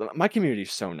appreciate my community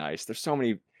is so nice. There's so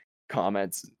many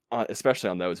comments, especially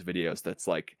on those videos, that's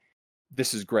like,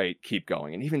 this is great, keep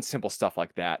going. And even simple stuff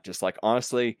like that, just like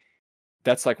honestly,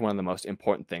 that's like one of the most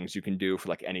important things you can do for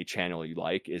like any channel you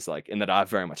like, is like, and that I've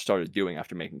very much started doing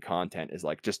after making content, is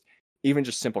like just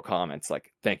simple comments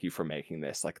like, thank you for making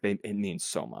this, like it means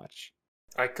so much.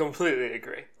 I completely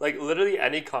agree. Like literally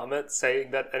any comment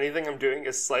saying that anything I'm doing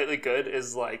is slightly good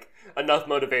is like enough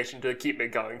motivation to keep me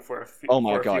going for a few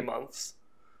months.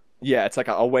 Yeah, it's like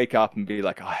I'll wake up and be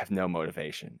like, oh, I have no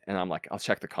motivation. And I'm like, I'll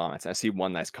check the comments. And I see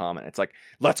one nice comment. It's like,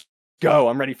 let's go.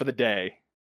 I'm ready for the day.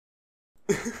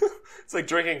 It's like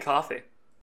drinking coffee.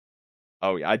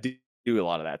 Oh, yeah, I do a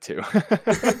lot of that too.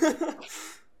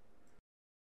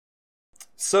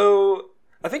 So,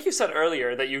 I think you said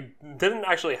earlier that you didn't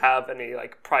actually have any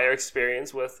like prior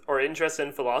experience with or interest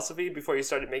in philosophy before you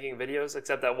started making videos,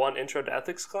 except that one intro to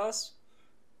ethics class.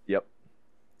 Yep.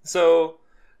 So,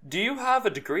 do you have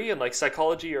a degree in like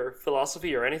psychology or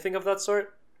philosophy or anything of that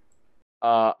sort?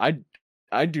 I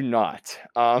do not.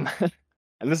 And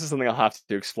this is something I'll have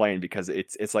to explain because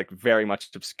it's like very much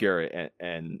obscure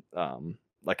and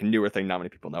like a newer thing not many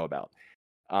people know about.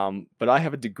 But I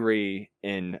have a degree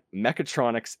in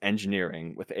mechatronics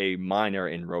engineering with a minor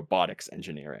in robotics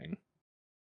engineering.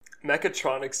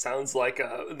 Mechatronics sounds like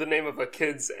the name of a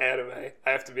kid's anime, I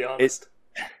have to be honest.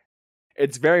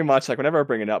 It's very much like whenever I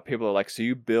bring it up, people are like, so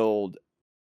you build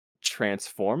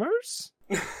Transformers?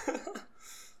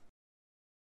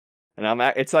 And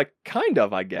it's like, kind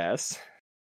of, I guess.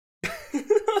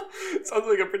 Sounds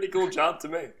like a pretty cool job to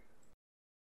me.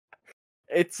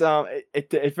 It's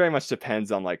it very much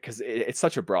depends on like, because it's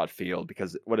such a broad field,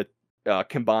 because what it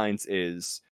combines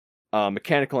is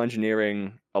mechanical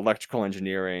engineering, electrical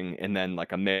engineering, and then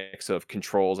like a mix of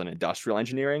controls and industrial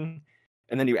engineering.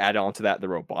 and then you add on to that the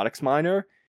robotics minor,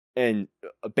 and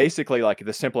basically like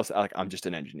the simplest, like I'm just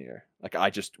an engineer. Like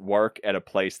I just work at a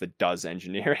place that does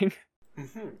engineering.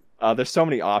 Mm-hmm. There's so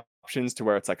many options to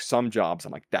where it's like some jobs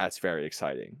I'm like that's very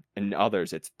exciting, and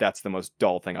others that's the most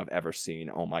dull thing I've ever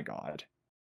seen. Oh my god.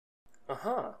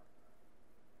 Uh-huh.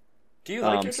 Do you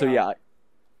like your So job?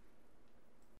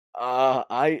 yeah,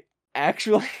 I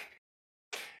actually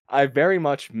I very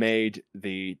much made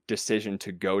the decision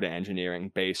to go to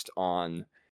engineering based on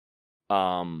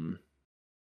um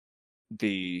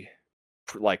the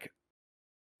like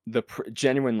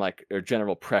genuine like or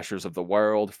general pressures of the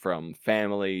world, from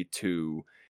family to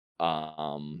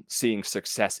seeing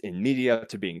success in media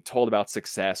to being told about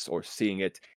success or seeing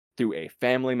it through a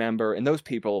family member, and those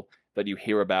people that you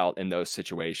hear about in those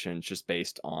situations just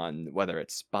based on whether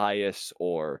it's bias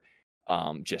or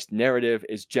just narrative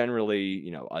is generally,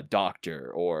 you know, a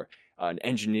doctor or an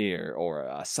engineer or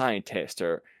a scientist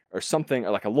or something,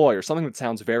 or like a lawyer, something that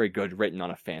sounds very good written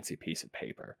on a fancy piece of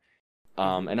paper.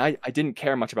 Mm-hmm. And I didn't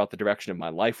care much about the direction of my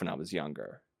life when I was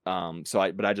younger.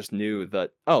 But I just knew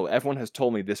that, oh, everyone has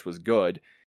told me this was good.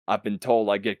 I've been told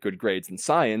I get good grades in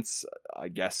science. I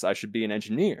guess I should be an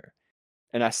engineer.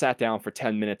 And I sat down for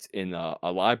 10 minutes in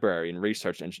a library and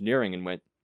researched engineering and went,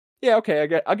 yeah,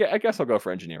 okay, I guess I'll go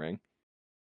for engineering.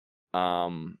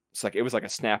 It's like it was like a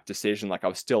snap decision. Like I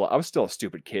was still a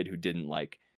stupid kid who didn't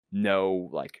like know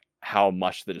like how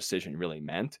much the decision really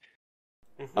meant.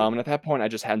 Mm-hmm. And at that point, I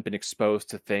just hadn't been exposed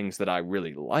to things that I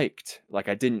really liked. Like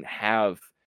I didn't have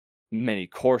many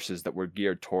courses that were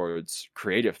geared towards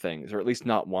creative things, or at least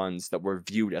not ones that were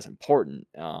viewed as important.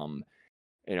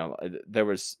 There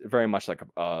was very much like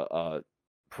a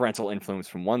parental influence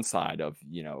from one side of,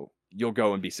 you know, you'll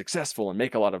go and be successful and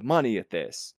make a lot of money at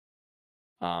this.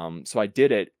 So I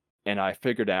did it, and I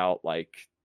figured out like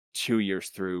 2 years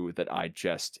through that I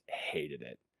just hated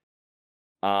it.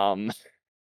 Um,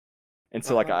 And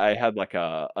so, like, Uh-huh. I had, like,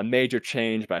 a major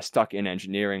change, but I stuck in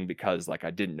engineering because, like,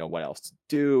 I didn't know what else to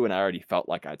do, and I already felt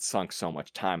like I'd sunk so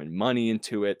much time and money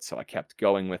into it, so I kept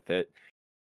going with it.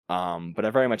 But I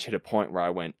very much hit a point where I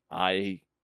went, "I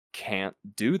can't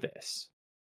do this."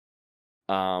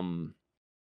 Um,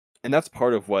 and that's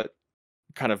part of what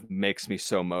kind of makes me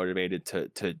so motivated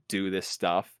to do this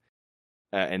stuff,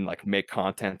 and, like, make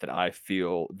content that I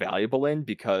feel valuable in,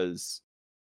 because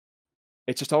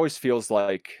it just always feels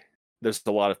like there's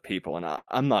a lot of people, and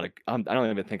I'm not I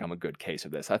don't even think I'm a good case of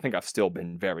this. I think I've still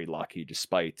been very lucky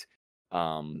despite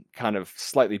kind of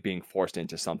slightly being forced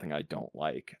into something I don't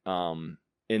like.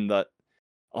 In that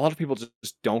a lot of people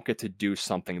just don't get to do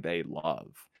something they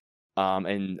love.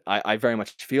 And I very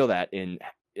much feel that in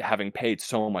having paid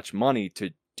so much money to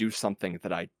do something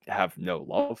that I have no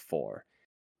love for.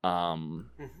 Um,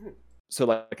 Mm-hmm. so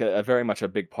like a very much a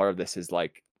big part of this is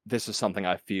like this is something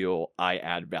I feel I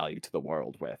add value to the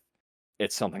world with.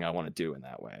 It's something I want to do in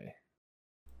that way.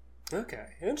 Okay.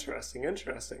 Interesting.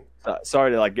 Interesting.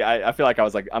 Sorry to like I feel like I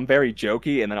was like I'm very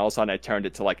jokey, and then all of a sudden I turned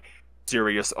it to like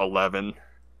serious 11.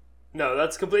 No,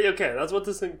 that's completely okay. That's what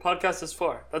podcast is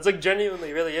for. That's like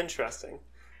genuinely really interesting.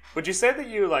 Would you say that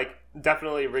you like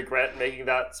definitely regret making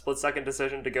that split second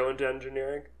decision to go into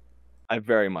engineering? I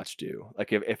very much do.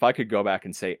 Like if I could go back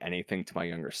and say anything to my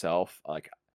younger self, like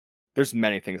there's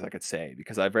many things I could say,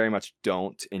 because I very much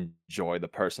don't enjoy the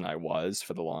person I was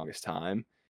for the longest time.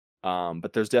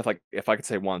 But there's definitely, if I could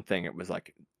say one thing, it was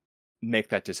like make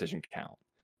that decision count.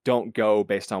 Don't go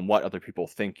based on what other people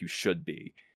think you should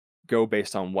be. Go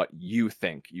based on what you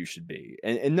think you should be.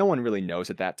 And no one really knows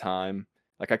at that time.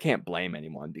 Like I can't blame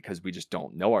anyone because we just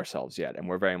don't know ourselves yet, and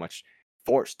we're very much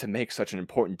forced to make such an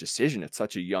important decision at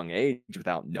such a young age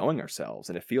without knowing ourselves,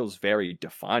 and it feels very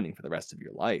defining for the rest of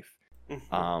your life.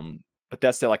 Mm-hmm. But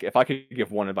that's like if I could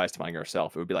give one advice to my younger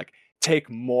self, it would be like take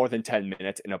more than 10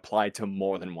 minutes and apply to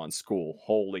more than one school.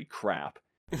 Holy crap.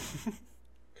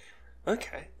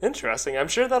 Okay, interesting. I'm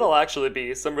sure that'll actually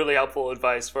be some really helpful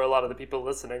advice for a lot of the people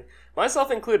listening, myself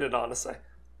included, honestly.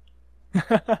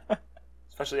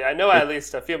 Especially, I know at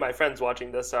least a few of my friends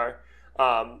watching this are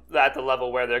at the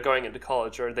level where they're going into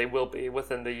college, or they will be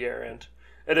within the year, and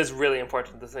it is really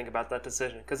important to think about that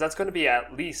decision because that's going to be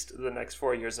at least the next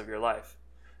 4 years of your life,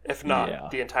 if not Yeah.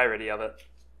 the entirety of it.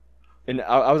 And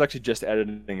I was actually just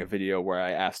editing a video where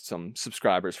I asked some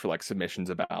subscribers for like submissions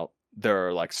about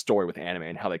their like story with anime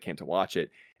and how they came to watch it.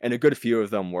 And a good few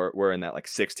of them were in that like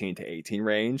 16 to 18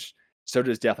 range. So it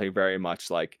is definitely very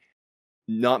much like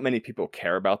not many people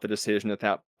care about the decision at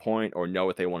that point or know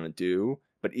what they want to do.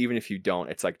 But even if you don't,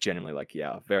 it's like genuinely like,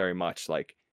 yeah, very much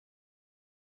like,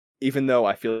 even though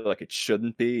I feel like it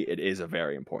shouldn't be, it is a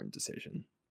very important decision.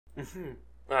 Hmm.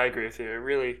 I agree with you.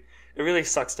 It really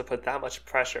sucks to put that much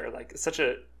pressure, like such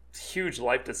a huge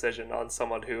life decision on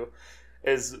someone who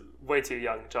is way too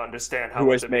young to understand how Who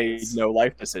much has it made means. no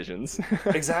life decisions.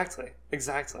 Exactly.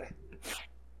 Exactly.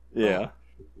 Yeah.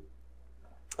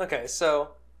 Okay,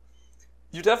 so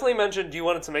you definitely mentioned you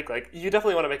wanted to make you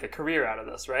definitely want to make a career out of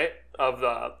this, right?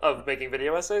 Of making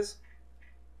video essays.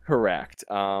 Correct.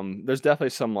 There's definitely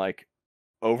some like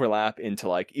overlap into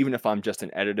like even if I'm just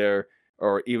an editor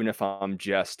or even if I'm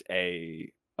just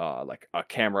a like a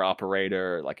camera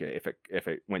operator, like if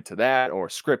it went to that or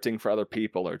scripting for other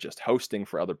people or just hosting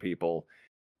for other people.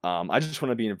 I just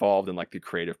want to be involved in like the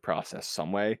creative process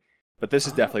some way. But this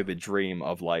is Oh. definitely the dream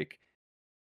of like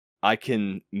I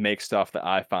can make stuff that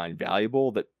I find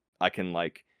valuable that I can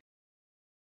like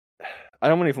I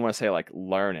don't even want to say like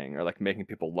learning or like making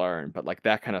people learn, but like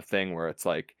that kind of thing where it's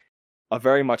like a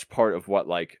very much part of what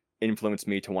like influenced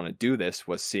me to want to do this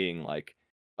was seeing like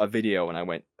a video and I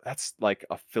went, that's like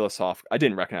a philosophical I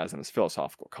didn't recognize them as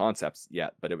philosophical concepts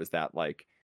yet, but it was that like,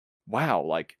 wow,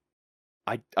 like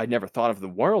I never thought of the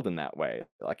world in that way.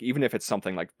 Like even if it's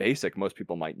something like basic, most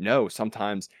people might know.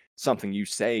 Sometimes something you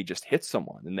say just hits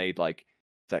someone, and they'd like,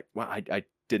 it's like, wow, I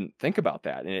didn't think about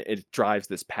that, and it drives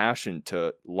this passion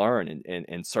to learn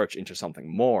and search into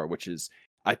something more, which is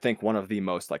I think one of the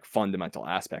most like fundamental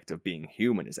aspect of being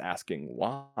human is asking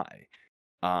why.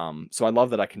 So I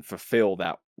love that I can fulfill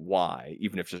that why,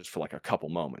 even if just for like a couple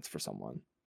moments for someone.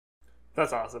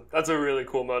 That's awesome. That's a really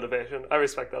cool motivation. I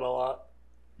respect that a lot.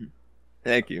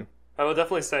 Thank you. I will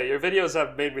definitely say your videos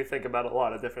have made me think about a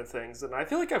lot of different things, and I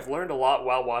feel like I've learned a lot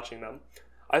while watching them.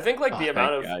 I think like Oh, the thank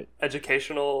amount you. of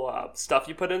educational stuff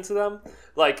you put into them,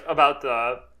 like about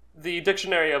the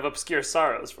dictionary of obscure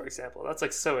sorrows, for example. That's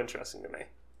like so interesting to me.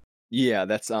 Yeah,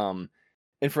 that's and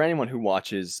for anyone who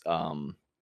watches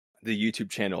the YouTube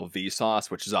channel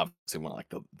Vsauce, which is obviously one of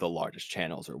like the largest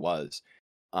channels or was,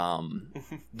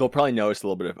 they'll probably notice a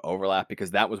little bit of overlap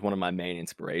because that was one of my main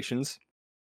inspirations.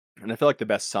 And I feel like the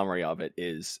best summary of it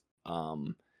is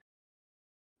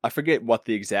I forget what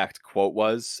the exact quote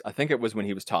was. I think it was when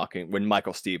he was talking when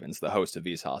Michael Stevens, the host of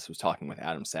Vsauce, was talking with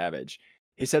Adam Savage.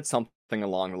 He said something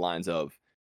along the lines of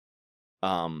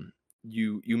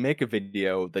you make a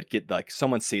video that get like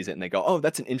someone sees it and they go, "Oh,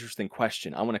 that's an interesting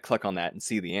question. I want to click on that and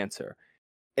see the answer."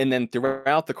 And then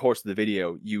throughout the course of the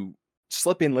video, you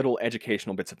slip in little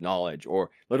educational bits of knowledge or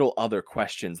little other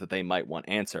questions that they might want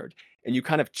answered. And you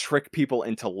kind of trick people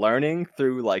into learning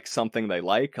through like something they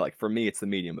like. Like for me, it's the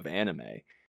medium of anime.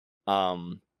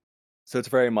 Um, so it's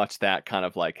very much that kind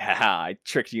of like, haha, I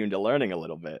tricked you into learning a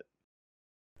little bit.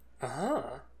 Uh huh.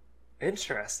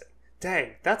 Interesting.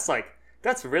 Dang, that's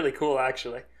really cool.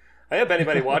 Actually, I hope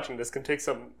anybody watching this can take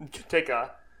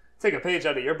a page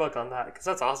out of your book on that because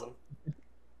that's awesome.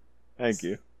 Thank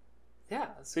you. Yeah.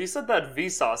 So you said that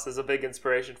Vsauce is a big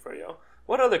inspiration for you.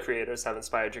 What other creators have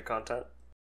inspired your content?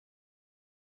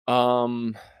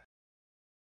 Um,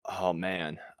 oh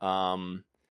man.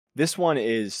 This one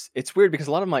it's weird because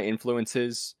a lot of my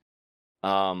influences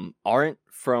aren't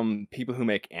from people who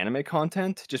make anime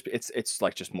content. Just it's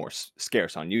like just more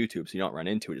scarce on YouTube, so you don't run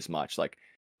into it as much. Like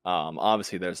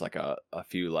obviously there's like a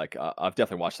few like I've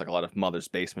definitely watched like a lot of Mother's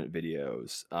Basement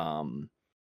videos. And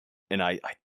I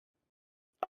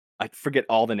forget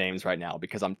all the names right now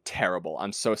because I'm terrible.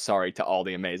 I'm so sorry to all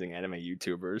the amazing anime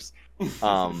YouTubers.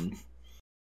 Um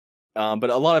but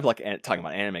a lot of like talking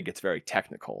about anime gets very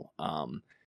technical.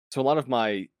 So a lot of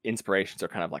my inspirations are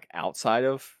kind of like outside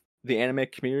of the anime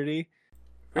community.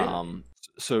 Really?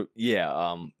 So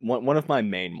yeah, one of my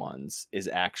main ones is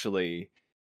actually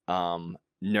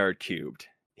Nerd Cubed.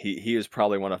 He is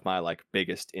probably one of my like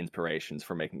biggest inspirations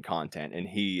for making content, and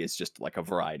he is just like a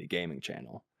variety gaming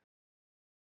channel.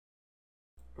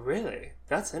 Really?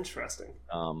 That's interesting.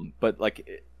 But like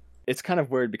it's kind of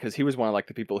weird because he was one of like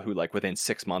the people who like within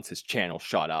 6 months his channel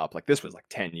shot up. Like this was like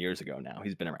 10 years ago now.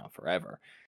 He's been around forever.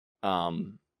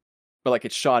 Um, but like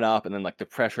it shot up, and then like the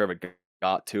pressure of it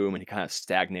got to him, and he kind of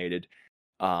stagnated.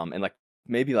 And like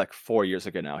maybe like 4 years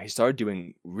ago now, he started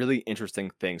doing really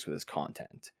interesting things with his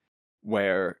content,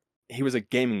 where he was a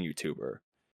gaming YouTuber,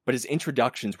 but his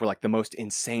introductions were like the most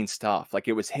insane stuff. Like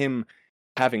it was him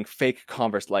having fake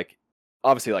like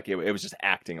obviously like it was just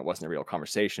acting, it wasn't a real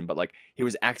conversation, but like he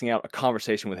was acting out a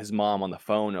conversation with his mom on the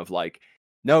phone of like,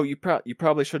 no, you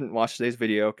probably shouldn't watch today's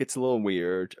video, it gets a little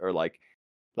weird, or like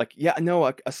yeah, no,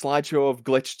 a slideshow of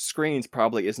glitched screens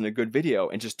probably isn't a good video,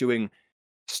 and just doing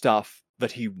stuff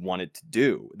that he wanted to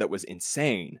do that was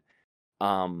insane.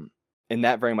 um and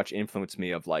that very much influenced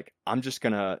me of like, I'm just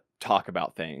gonna talk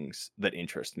about things that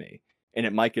interest me, and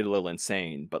it might get a little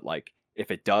insane, but like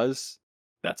if it does,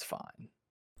 that's fine.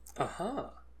 Uh huh.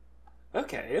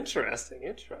 Okay, interesting.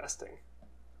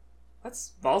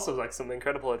 That's also like some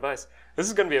incredible advice. This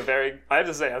is going to be I have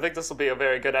to say, I think this will be a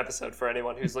very good episode for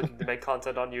anyone who's looking to make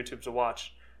content on YouTube to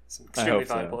watch. Some I extremely hope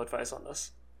so. valuable advice on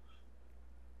this.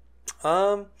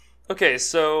 Okay,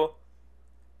 so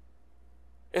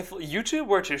if YouTube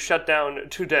were to shut down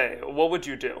today, what would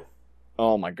you do?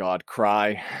 Oh my God,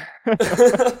 cry.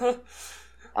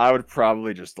 I would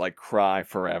probably just like cry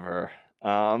forever.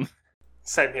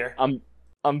 Same here.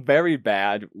 I'm very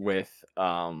bad with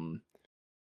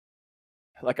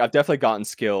like I've definitely gotten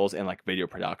skills in like video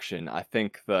production. I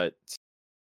think that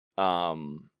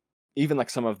even like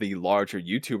some of the larger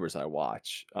YouTubers I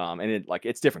watch, and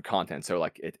it's different content, so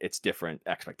like it's different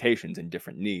expectations and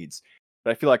different needs.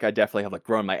 But I feel like I definitely have like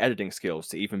grown my editing skills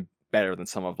to even better than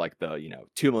some of like the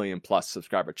 2 million plus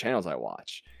subscriber channels I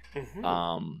watch.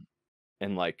 Mm-hmm.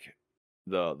 And like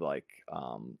the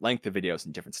length of videos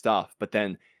and different stuff. But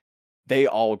then they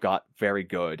all got very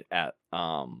good at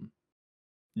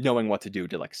knowing what to do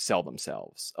to like sell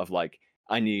themselves. Of like,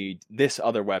 I need this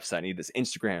other website, I need this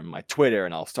Instagram, my Twitter,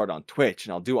 and I'll start on Twitch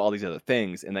and I'll do all these other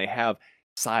things. And they have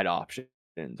side options.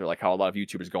 Or like how a lot of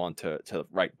YouTubers go on to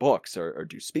write books or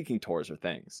do speaking tours or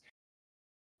things.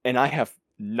 And I have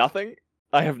nothing.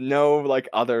 I have no like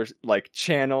other like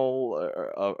channel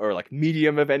or like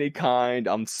medium of any kind.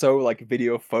 I'm so like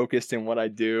video focused in what I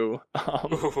do.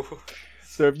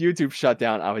 So if YouTube shut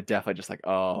down, I would definitely just like,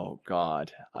 oh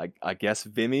God, I guess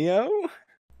Vimeo.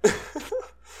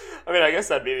 I mean, I guess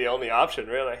that'd be the only option,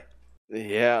 really.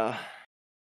 Yeah.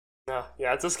 No,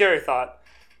 yeah, it's a scary thought.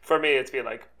 For me, it'd be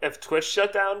like, if Twitch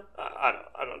shut down, I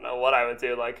don't know what I would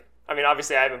do. Like, I mean,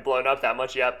 obviously I haven't blown up that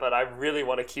much yet, but I really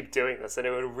want to keep doing this, and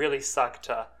it would really suck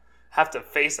to have to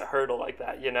face a hurdle like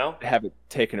that, you know? Have it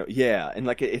taken, yeah, and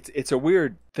like it's a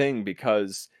weird thing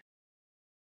because,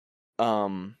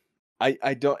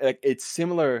 I don't like it's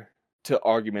similar to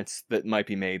arguments that might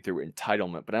be made through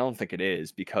entitlement, but I don't think it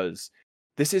is because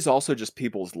this is also just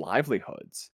people's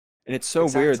livelihoods. And it's so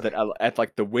weird that at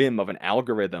like the whim of an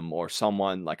algorithm or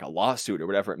someone like a lawsuit or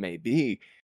whatever it may be,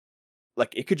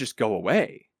 like it could just go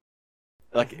away.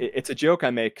 Like it's a joke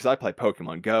I make because I play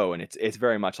Pokemon Go, and it's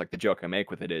very much like the joke I make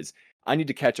with it is I need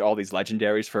to catch all these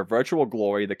legendaries for virtual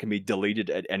glory that can be deleted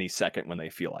at any second when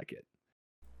they feel like it.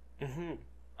 Mm-hmm.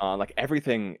 Like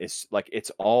everything is like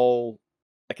it's all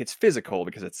like it's physical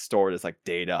because it's stored as like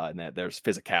data, and that there's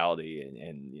physicality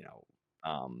and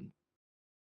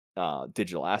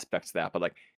digital aspects to that, but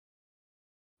like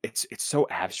it's so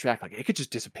abstract, like it could just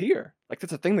disappear. Like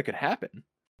that's a thing that could happen.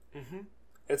 Mm-hmm.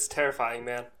 It's terrifying,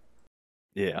 man.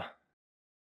 Yeah.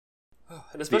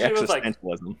 And especially with like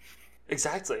existentialism.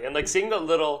 Exactly, and like seeing the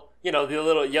little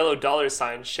yellow dollar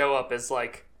sign show up is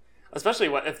like, especially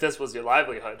if this was your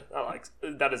livelihood, like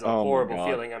that is a horrible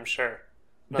feeling, I'm sure.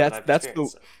 That's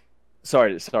the.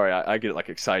 Sorry, I get like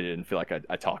excited and feel like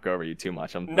I talk over you too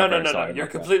much. No. You're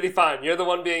completely fine. You're the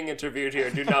one being interviewed here.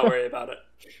 Do not worry about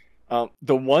it.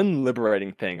 The one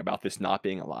liberating thing about this not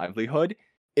being a livelihood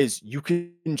is you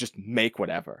can just make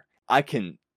whatever. I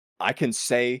can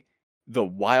say the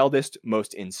wildest,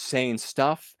 most insane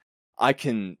stuff. I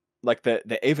can like the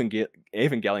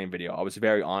Evangelion video. I was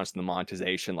very honest in the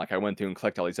monetization. Like I went through and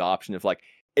clicked all these options of like,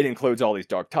 it includes all these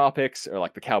dark topics, or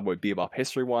like the Cowboy Bebop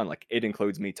history one. Like it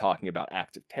includes me talking about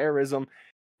active terrorism.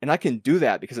 And I can do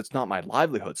that because it's not my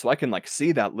livelihood. So I can like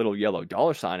see that little yellow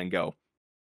dollar sign and go,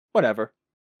 whatever.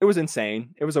 It was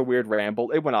insane. It was a weird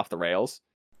ramble. It went off the rails.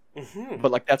 Mm-hmm.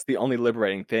 But like that's the only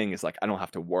liberating thing is like I don't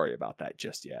have to worry about that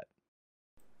just yet.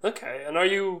 Okay,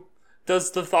 and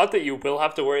does the thought that you will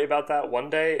have to worry about that one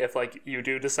day, if like you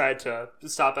do decide to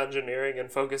stop engineering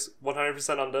and focus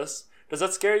 100% on this, does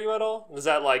that scare you at all? Does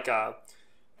that like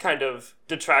kind of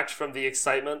detract from the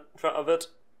excitement of it?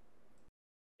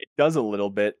 It does a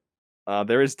little bit.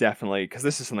 There is definitely, because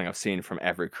this is something I've seen from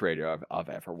every creator I've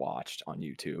ever watched on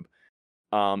YouTube.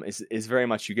 Is very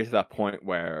much you get to that point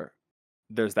where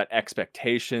there's that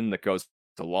expectation that goes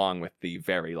along with the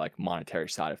very like monetary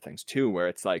side of things too, where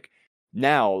it's like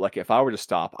now, like if I were to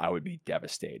stop, I would be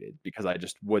devastated because I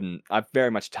just wouldn't. I've very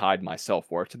much tied my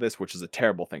self-worth to this, which is a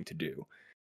terrible thing to do.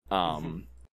 But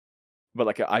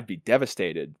like I'd be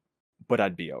devastated, but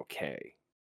I'd be okay.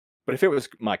 But if it was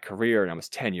my career and I was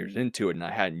 10 years into it and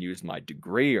I hadn't used my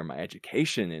degree or my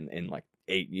education in like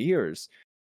 8 years,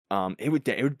 it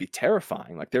would be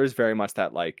terrifying. Like there is very much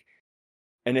that like,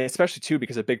 and especially too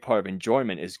because a big part of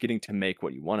enjoyment is getting to make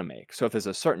what you want to make. So if there's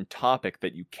a certain topic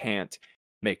that you can't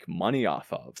make money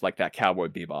off of, like that Cowboy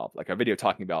Bebop, like a video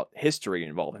talking about history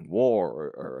involving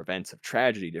war or events of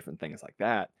tragedy, different things like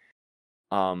that.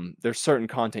 There's certain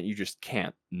content you just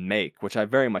can't make, which I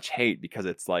very much hate because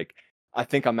it's like I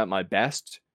think I'm at my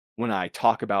best when I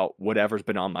talk about whatever's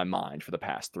been on my mind for the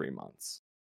past 3 months.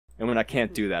 And when I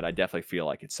can't do that, I definitely feel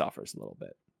like it suffers a little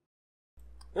bit.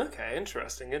 Okay,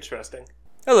 interesting.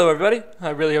 Hello, everybody. I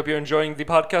really hope you're enjoying the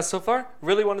podcast so far.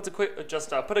 Really wanted to put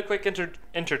a quick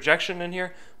interjection in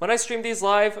here. When I stream these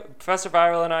live, Professor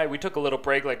Viral and we took a little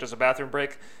break, like just a bathroom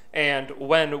break. And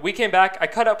when we came back, I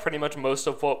cut out pretty much most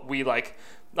of what we like.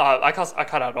 I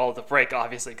cut out all of the break,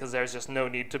 obviously, because there's just no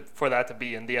need for that to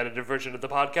be in the edited version of the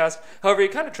podcast. However,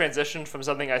 it kind of transitioned from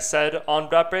something I said on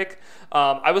that break.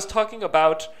 I was talking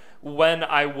about when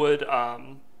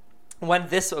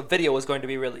this video was going to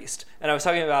be released, and I was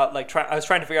talking about I was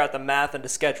trying to figure out the math and the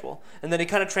schedule, and then he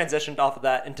kind of transitioned off of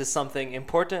that into something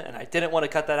important, and I didn't want to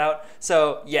cut that out.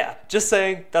 So yeah, just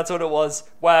saying, that's what it was.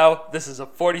 Wow, this is a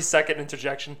 40-second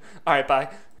interjection. All right, bye.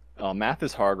 Math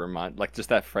is hard. Just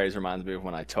that phrase reminds me of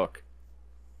when I took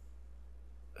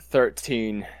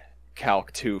 13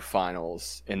 Calc 2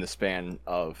 finals in the span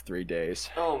of 3 days.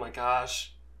 Oh my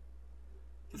gosh.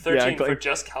 13 for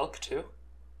just Calc 2?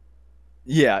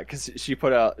 Yeah, because she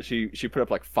put up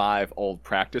like 5 old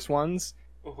practice ones,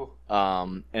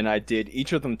 and I did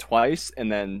each of them twice,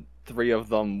 and then 3 of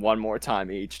them one more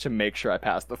time each to make sure I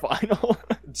passed the final.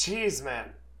 Jeez,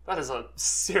 man, that is a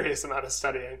serious amount of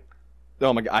studying.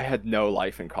 Oh my god, I had no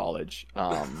life in college.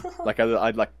 I've had like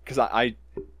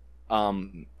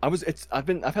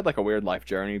a weird life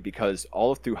journey because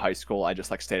all through high school I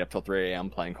just like stayed up till 3 a.m.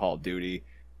 playing Call of Duty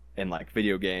and like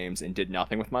video games and did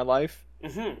nothing with my life.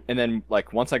 Mm-hmm. And then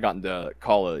like once I got into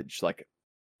college, like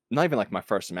not even like my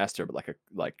first semester, but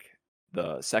like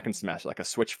the second semester, like a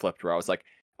switch flipped where I was like,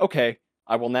 okay,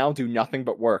 I will now do nothing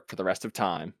but work for the rest of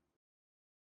time.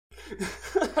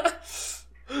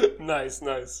 Nice.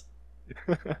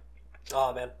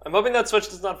 Oh man, I'm hoping that switch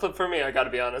does not flip for me. I gotta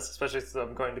be honest, especially since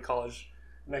I'm going to college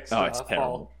next fall.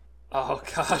 Terrible. Oh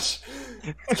gosh,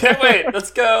 can't wait.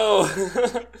 Let's go.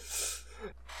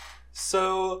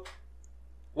 So,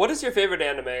 what is your favorite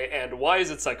anime, and why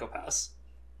is it Psycho Pass?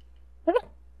 I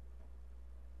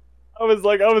was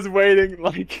waiting,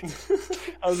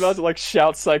 I was about to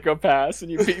shout Psycho Pass,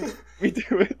 and you beat me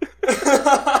to it.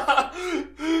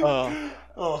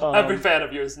 Every fan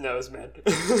of yours knows, man.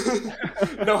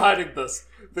 No hiding this.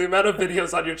 The amount of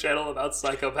videos on your channel about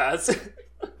Psycho Pass.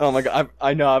 Oh my god,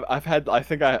 I know. I've had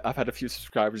a few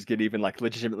subscribers get even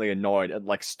legitimately annoyed and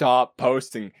stop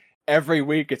posting. Every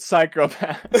week it's Psycho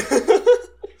Pass.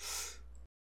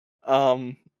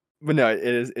 But no,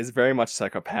 it's very much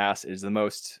Psycho Pass. It is the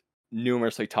most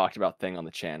numerously talked about thing on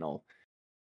the channel.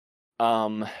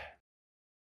 God,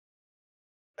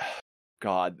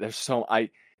 this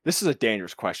is a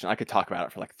dangerous question. I could talk about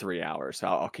it for 3 hours, so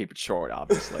I'll keep it short,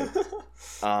 obviously.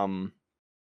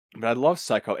 But I love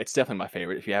Psycho. It's definitely my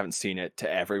favorite. If you haven't seen it,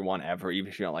 to everyone ever, even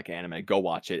if you don't like anime, go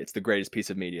watch it. It's the greatest piece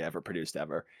of media ever produced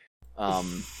ever.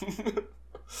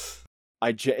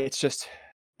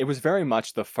 It was very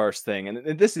much the first thing,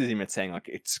 and this isn't even saying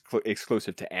it's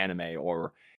exclusive to anime,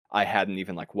 or I hadn't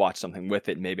even watched something with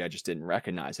it. Maybe I just didn't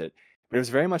recognize it, but it was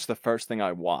very much the first thing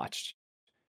I watched.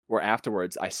 Where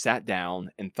afterwards I sat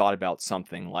down and thought about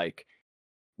something like,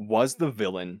 was the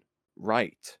villain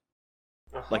right?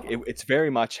 It's very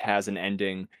much has an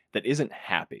ending that isn't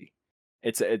happy.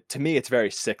 To me, it's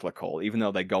very cyclical. Even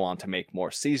though they go on to make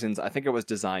more seasons, I think it was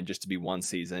designed just to be one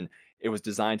season. It was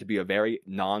designed to be a very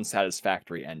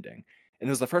non-satisfactory ending. And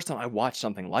it was the first time I watched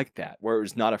something like that, where it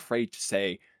was not afraid to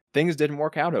say, things didn't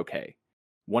work out okay.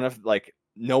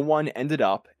 No one ended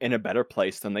up in a better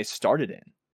place than they started in.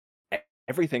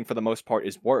 Everything, for the most part,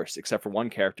 is worse, except for one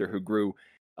character who grew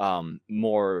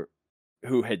more,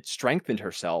 who had strengthened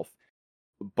herself,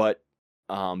 but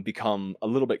become a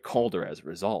little bit colder as a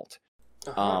result.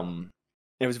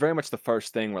 It was very much the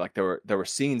first thing where there were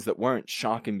scenes that weren't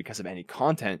shocking because of any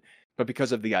content, but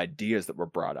because of the ideas that were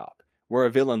brought up. Where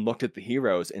a villain looked at the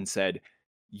heroes and said,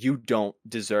 "You don't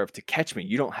deserve to catch me.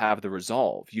 You don't have the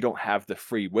resolve. You don't have the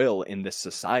free will in this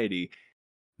society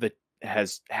that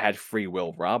has had free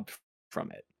will robbed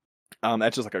from it."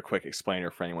 That's just a quick explainer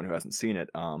for anyone who hasn't seen it.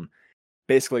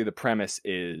 Basically, the premise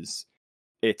is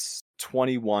it's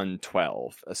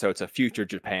 2112, so it's a future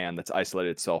Japan that's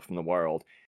isolated itself from the world,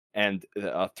 and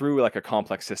through a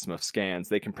complex system of scans,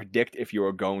 they can predict if you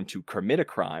are going to commit a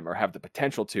crime or have the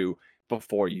potential to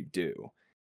before you do.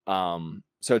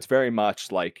 So it's very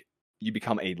much like you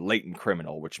become a latent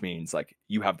criminal, which means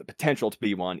you have the potential to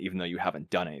be one even though you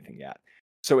haven't done anything yet.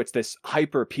 So it's this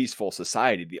hyper peaceful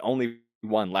society, the only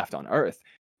one left on Earth,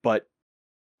 but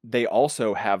they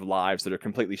also have lives that are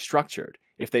completely structured.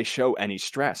 If they show any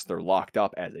stress, they're locked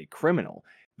up as a criminal.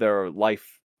 Their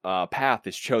life path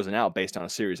is chosen out based on a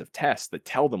series of tests that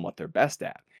tell them what they're best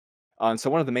at. And so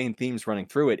one of the main themes running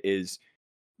through it is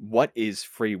what is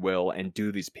free will and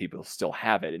do these people still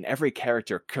have it? And every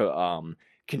character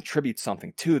contributes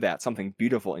something to that, something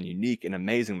beautiful and unique and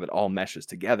amazing that all meshes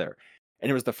together. And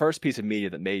it was the first piece of media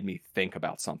that made me think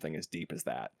about something as deep as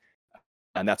that.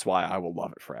 And that's why I will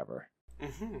love it forever.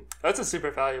 That's a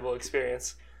super valuable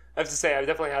experience. I have to say, I've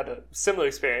definitely had a similar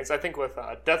experience. I think with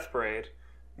Death Parade,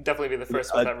 definitely be the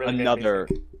first one that really made me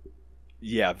think.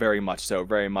 Yeah, very much so.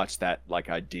 Very much that like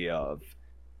idea of,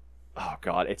 oh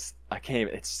god, it's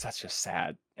such a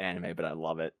sad anime, but I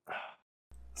love it.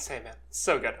 Same, man.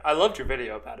 So good. I loved your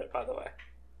video about it, by the way.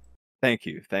 Thank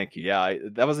you. Yeah,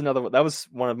 that was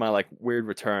one of my like weird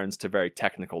returns to very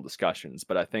technical discussions.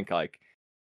 But I think like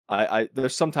I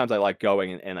there's sometimes I like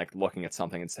going and like looking at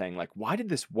something and saying like, why did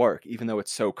this work, even though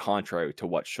it's so contrary to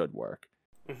what should work.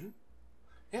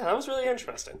 Yeah, that was really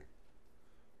interesting.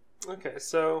 Okay,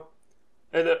 so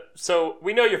so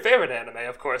we know your favorite anime,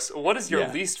 of course. What is your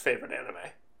least favorite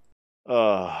anime?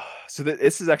 So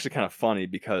this is actually kind of funny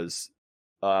because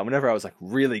whenever I was like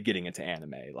really getting into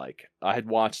anime, like I had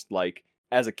watched like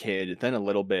as a kid, then a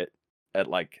little bit at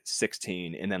like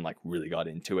 16, and then like really got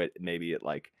into it maybe at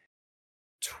like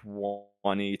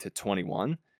 20 to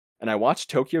 21. And I watched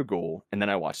Tokyo Ghoul, and then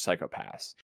I watched Psycho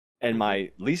Pass. And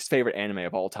my least favorite anime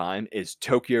of all time is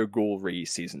Tokyo Ghoul Re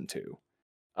Season 2.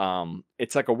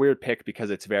 It's like a weird pick because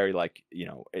it's very like,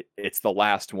 it's the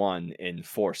last one in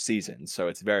 4 seasons, so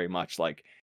it's very much like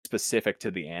specific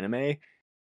to the anime.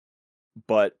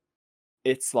 But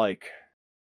it's like,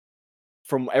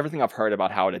 from everything I've heard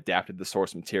about how it adapted the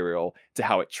source material to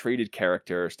how it treated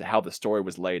characters to how the story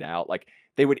was laid out, like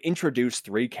they would introduce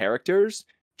 3 characters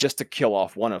just to kill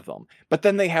off one of them, but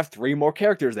then they have 3 more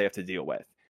characters they have to deal with.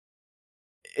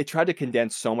 It tried to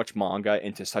condense so much manga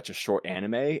into such a short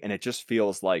anime, and it just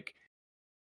feels like,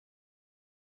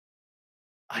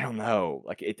 I don't know,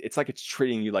 like it's like it's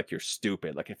treating you like you're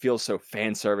stupid. Like it feels so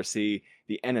fan servicey.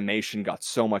 The animation got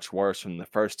so much worse from the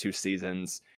first 2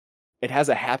 seasons. It has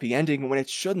a happy ending when it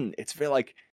shouldn't. It's feel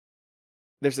like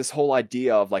there's this whole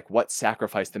idea of like what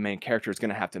sacrifice the main character is going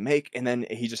to have to make, and then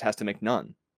he just has to make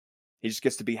none. He just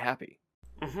gets to be happy.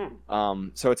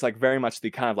 So it's like very much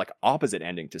the kind of like opposite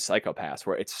ending to Psycho Pass,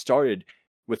 where it started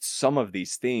with some of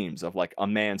these themes of like a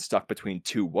man stuck between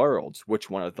 2 worlds, which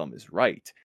one of them is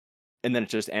right, and then it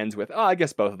just ends with, oh, I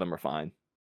guess both of them are fine.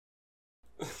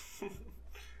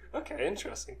 Okay,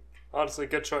 interesting. Honestly,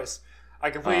 good choice.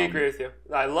 I completely agree with you.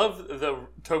 I love the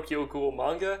Tokyo Ghoul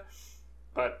manga,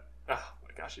 but oh my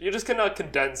gosh, you just cannot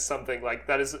condense something like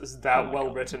that is that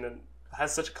well written and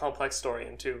has such a complex story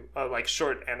into a like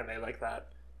short anime like that.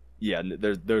 Yeah,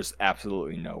 there's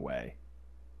absolutely no way.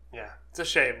 Yeah, it's a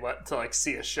shame to like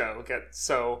see a show get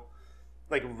so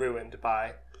like ruined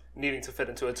by needing to fit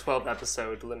into a 12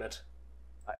 episode limit.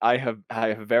 I have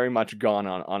very much gone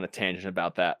on a tangent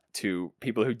about that to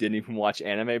people who didn't even watch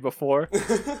anime before.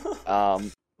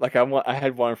 Like I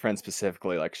had one friend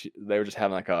specifically, like they were just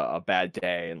having like a bad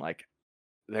day, and like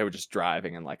they were just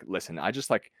driving, and like, listen,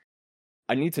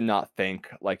 I need to not think.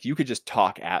 Like, you could just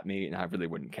talk at me and I really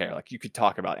wouldn't care. Like, you could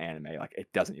talk about anime, like it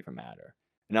doesn't even matter.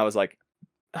 And I was like,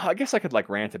 I guess I could like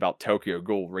rant about Tokyo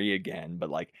Ghoul Re again, but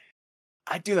like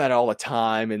I do that all the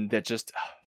time, and that just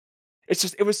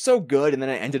it was so good, and then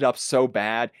it ended up so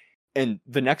bad. And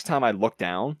the next time I looked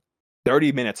down,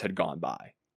 30 minutes had gone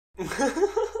by.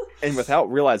 And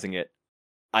without realizing it,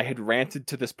 I had ranted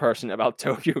to this person about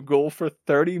Tokyo Ghoul for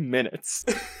 30 minutes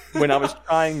when I was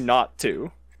trying not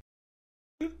to.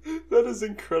 That is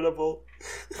incredible.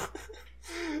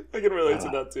 I can relate to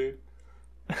that, dude.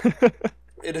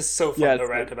 It is so fun to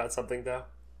rant about something, though.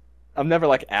 I'm never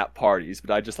like at parties,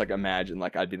 but I just like imagine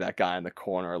like I'd be that guy in the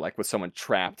corner, like with someone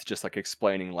trapped, just like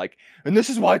explaining like, and this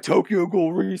is why Tokyo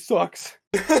Ghoul really sucks.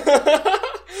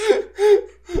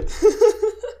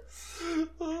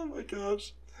 Oh my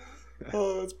gosh.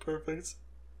 Oh, that's perfect.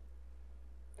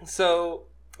 So,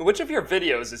 which of your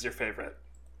videos is your favorite?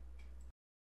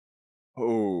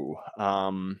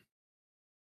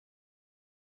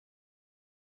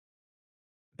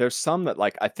 There's some that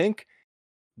like I think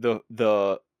the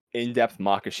in-depth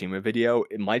Makishima video,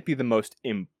 it might be the most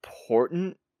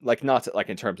important, like not like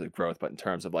in terms of growth, but in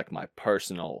terms of like my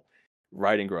personal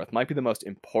writing growth, might be the most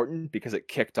important because it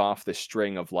kicked off the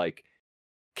string of like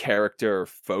character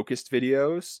focused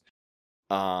videos.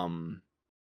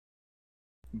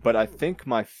 But I think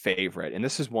my favorite, and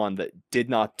this is one that did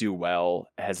not do well,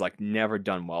 has like never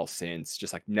done well since,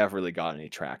 just like never really got any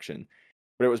traction.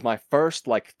 But it was my first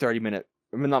like 30-minute,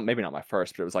 maybe not my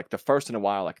first, but it was like the first in a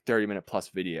while, like 30-minute plus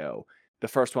video. The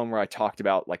first one where I talked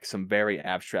about like some very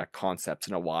abstract concepts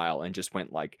in a while and just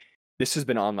went like, this has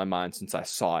been on my mind since I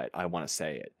saw it. I want to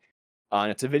say it.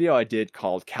 And it's a video I did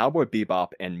called Cowboy Bebop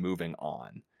and Moving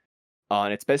On.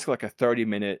 And it's basically like a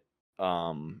 30-minute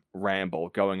ramble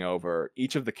going over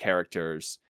each of the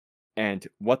characters and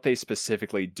what they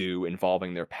specifically do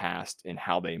involving their past and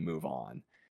how they move on.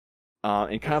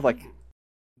 And kind of like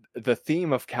the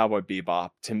theme of Cowboy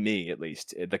Bebop, to me at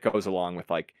least, that goes along with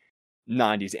like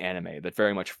 90s anime that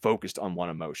very much focused on one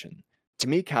emotion. To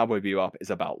me, Cowboy Bebop is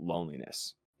about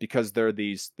loneliness because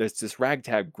there's this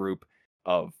ragtag group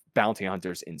of bounty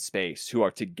hunters in space who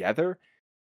are together,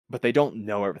 but they don't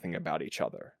know everything about each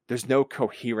other. There's no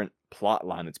coherent plot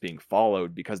line that's being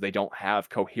followed because they don't have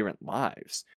coherent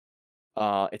lives.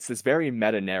 It's this very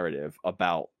meta narrative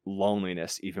about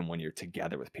loneliness even when you're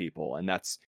together with people, and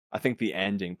I think the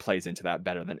ending plays into that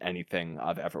better than anything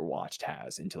I've ever watched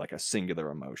has, into like a singular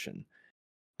emotion.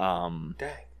 Dang,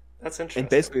 that's interesting. And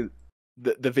basically,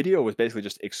 the video was basically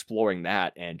just exploring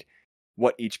that and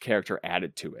what each character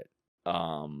added to it.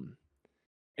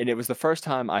 And it was the first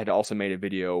time I had also made a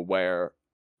video where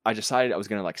I decided I was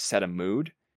gonna like set a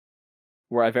mood,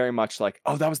 where I very much like,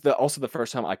 that was also the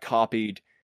first time I copied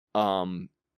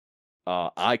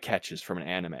eye catches from an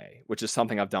anime, which is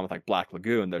something I've done with like Black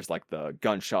Lagoon. There's like the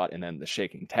gunshot and then the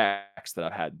shaking text that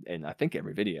I've had in I think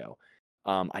every video.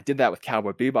 I did that with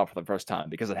Cowboy Bebop for the first time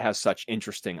because it has such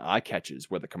interesting eye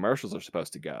catches where the commercials are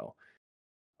supposed to go.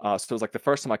 So it was like the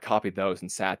first time I copied those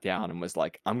and sat down and was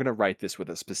like, I'm gonna write this with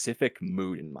a specific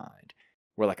mood in mind,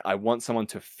 where like I want someone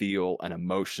to feel an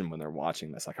emotion when they're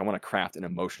watching this. Like I want to craft an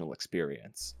emotional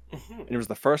experience. And it was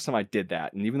the first time I did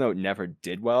that, and even though it never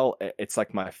did well, it's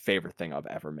like my favorite thing I've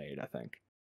ever made, I think.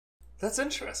 That's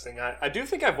interesting. I do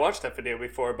think I've watched that video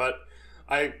before, but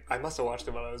I must have watched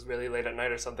it when I was really late at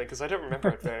night or something because I don't remember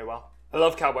it very well. I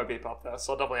love Cowboy Bebop though,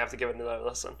 so I'll definitely have to give it another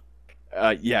listen.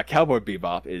 Yeah, Cowboy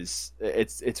Bebop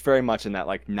it's very much in that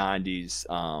like 90s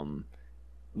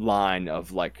line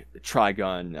of like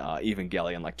Trigun,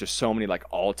 Evangelion, like just so many like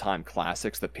all-time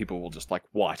classics that people will just like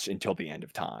watch until the end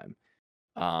of time.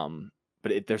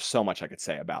 But there's so much I could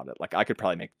say about it. Like I could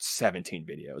probably make 17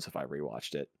 videos if I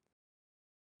rewatched it.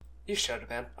 You should,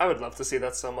 man. I would love to see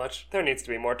that so much. There needs to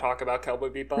be more talk about Cowboy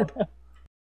Bebop.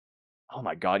 Oh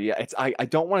my god, yeah. I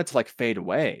don't want it to like fade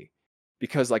away.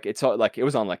 Because like it's all, like it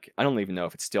was on like I don't even know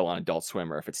if it's still on Adult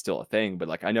Swim or if it's still a thing, but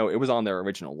like I know it was on their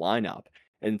original lineup,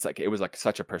 and it's like it was like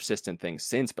such a persistent thing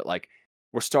since. But like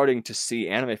we're starting to see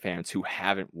anime fans who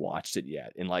haven't watched it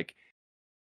yet, and like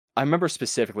I remember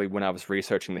specifically when I was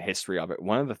researching the history of it,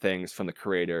 one of the things from the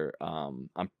creator, I'm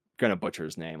gonna butcher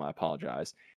his name, I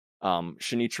apologize,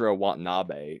 Shinichiro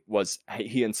Watanabe, was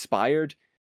he inspired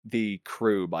the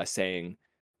crew by saying,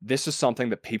 "This is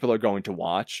something that people are going to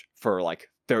watch for like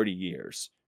 30 years.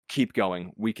 Keep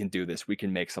going. We can do this. We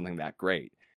can make something that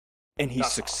great." And he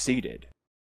succeeded. Awesome.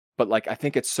 But like I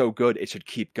think it's so good it should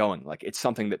keep going. Like it's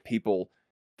something that people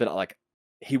that like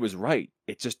he was right.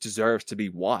 It just deserves to be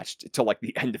watched till like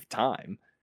the end of time.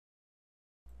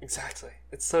 Exactly.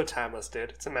 It's so timeless,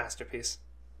 dude. It's a masterpiece.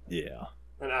 Yeah.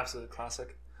 An absolute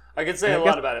classic. I could say a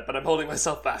lot about it, but I'm holding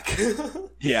myself back.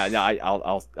 Yeah, no,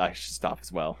 I should stop as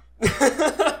well.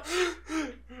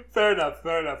 Fair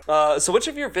enough. So which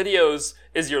of your videos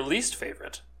is your least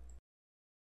favorite?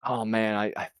 Oh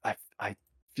man, I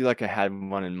feel like I had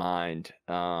one in mind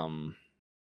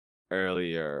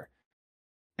earlier,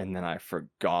 and then I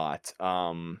forgot.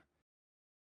 A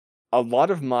lot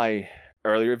of my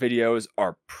earlier videos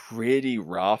are pretty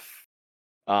rough.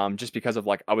 Just because of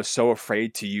like I was so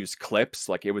afraid to use clips,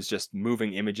 like it was just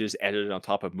moving images edited on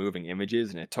top of moving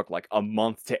images, and it took like a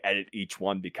month to edit each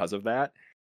one because of that.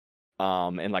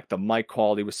 And like the mic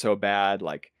quality was so bad.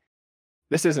 Like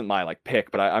this isn't my like pick,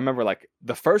 but I remember like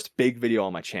the first big video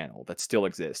on my channel that still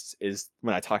exists is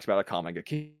when I talked about Akame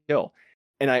ga Kill,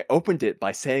 and I opened it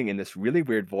by saying in this really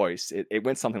weird voice, it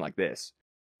went something like this: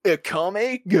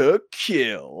 Akame ga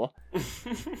Kill.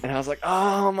 And I was like,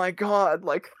 oh my god,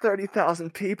 like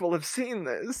 30,000 people have seen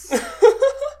this.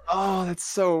 Oh, that's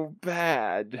so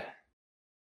bad.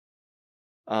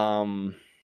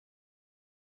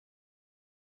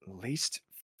 Least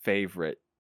favorite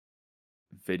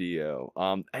video.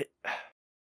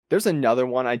 There's another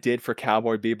one I did for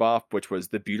Cowboy Bebop, which was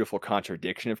the beautiful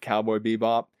contradiction of Cowboy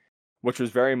Bebop, which was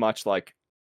very much like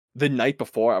the night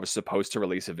before I was supposed to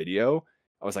release a video,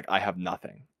 I was like, I have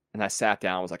nothing. And I sat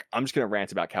down, I was like, I'm just going to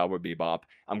rant about Cowboy Bebop.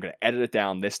 I'm going to edit it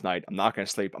down this night. I'm not going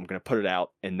to sleep. I'm going to put it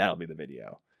out, and that'll be the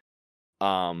video.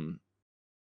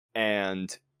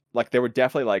 And like, there were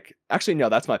definitely like, actually, no,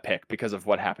 that's my pick because of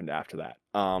what happened after that.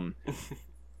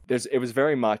 It was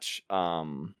very much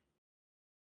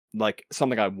like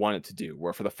something I wanted to do,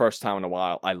 where for the first time in a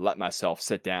while, I let myself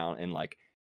sit down and like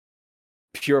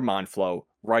pure mind flow,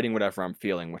 writing whatever I'm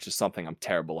feeling, which is something I'm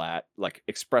terrible at, like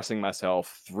expressing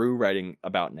myself through writing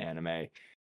about an anime.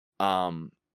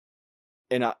 Um,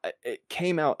 and it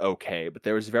came out okay, but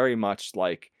there was very much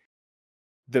like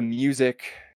the music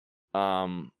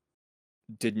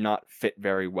did not fit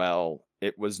very well.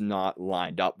 It was not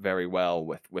lined up very well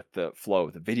with the flow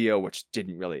of the video, which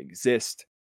didn't really exist.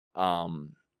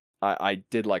 I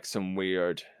did like some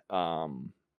weird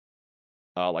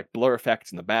like blur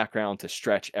effects in the background to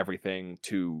stretch everything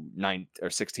to 9 or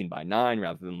 16:9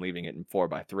 rather than leaving it in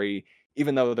 4:3,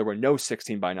 even though there were no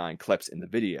 16:9 clips in the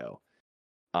video.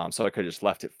 So I could have just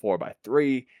left it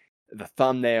 4:3. The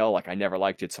thumbnail, like I never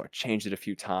liked it, so I changed it a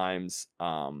few times.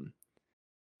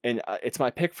 And it's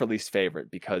my pick for least favorite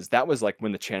because that was like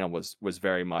when the channel was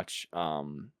very much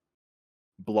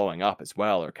blowing up as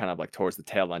well, or kind of like towards the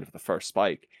tail end of the first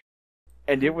spike.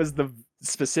 And it was the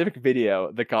specific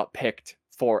video that got picked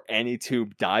for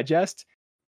AnyTube Digest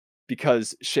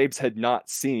because Shapes had not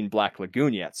seen Black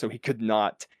Lagoon yet, so he could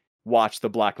not watch the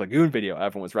Black Lagoon video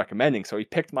everyone was recommending. So he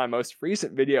picked my most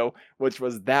recent video, which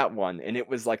was that one, and it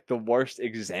was like the worst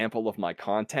example of my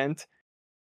content.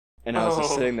 And I was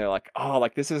just sitting there like, oh,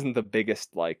 like this isn't the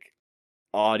biggest like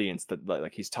audience that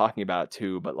like he's talking about it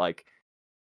to, but like,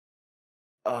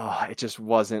 oh, it just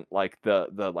wasn't like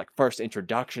the like first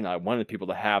introduction I wanted people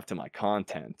to have to my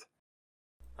content.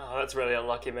 Oh, that's really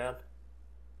unlucky, man.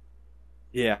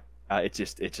 Yeah, it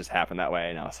just happened that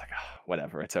way, and I was like, oh,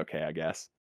 whatever, it's okay, I guess.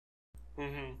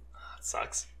 It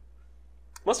sucks.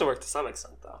 Must have worked to some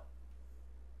extent, though.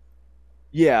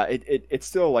 Yeah, it's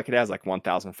still like it has like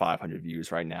 1,500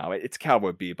 views right now. It's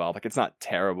Cowboy Bebop. Like it's not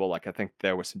terrible. Like I think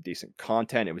there was some decent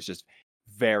content. It was just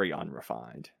very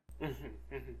unrefined.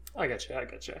 I get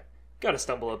you. Gotta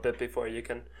stumble a bit before you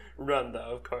can run,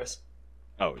 though, of course.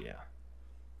 Oh yeah.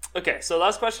 Okay, so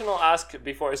last question I'll ask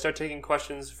before I start taking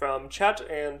questions from chat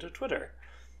and Twitter.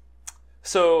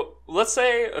 So let's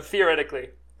say, theoretically,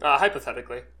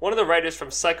 hypothetically, one of the writers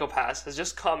from Psycho-Pass has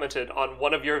just commented on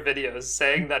one of your videos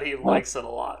saying that he likes it a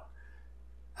lot.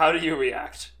 How do you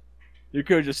react? You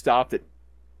could have just stopped it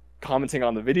commenting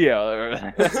on the video.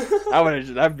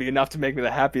 That'd be enough to make me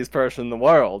the happiest person in the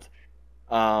world.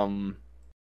 Oh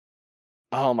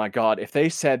my god, if they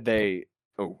said they...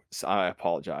 Oh, I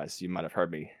apologize. You might have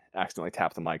heard me accidentally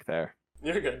tap the mic there.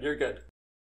 You're good.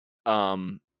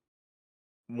 One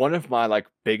of my like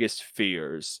biggest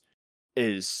fears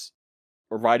is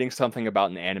writing something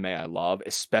about an anime I love,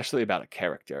 especially about a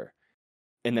character,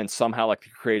 and then somehow like the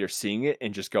creator seeing it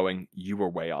and just going, "You were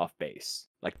way off base.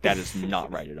 Like that is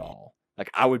not right at all." Like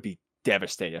I would be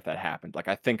devastated if that happened. Like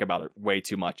I think about it way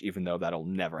too much, even though that'll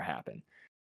never happen.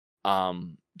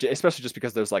 Especially just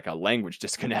because there's like a language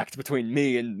disconnect between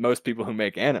me and most people who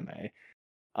make anime.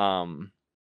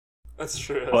 That's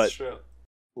true. That's true.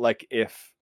 Like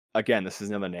if, again, this is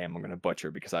another name I'm going to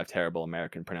butcher because I have terrible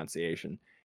American pronunciation.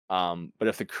 But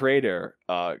if the creator,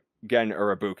 Gen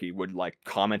Urabuki, would like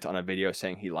comment on a video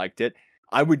saying he liked it,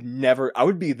 I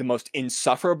would be the most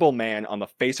insufferable man on the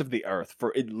face of the earth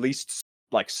for at least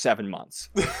like 7 months.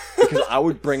 Because I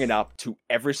would bring it up to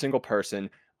every single person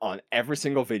on every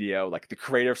single video. Like, the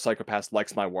creator of Psycho-Pass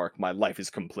likes my work, my life is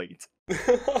complete.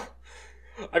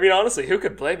 I mean, honestly, who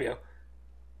could blame you?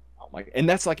 Oh my, and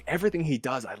that's like everything he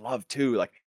does I love too.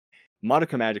 Like,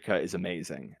 Madoka Magica is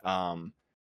amazing. I'm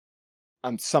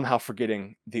somehow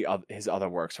forgetting his other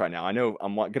works right now. I know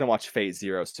I'm gonna watch Fate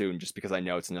Zero soon, just because I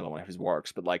know it's another one of his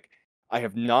works. But like, I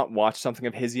have not watched something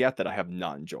of his yet that I have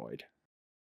not enjoyed.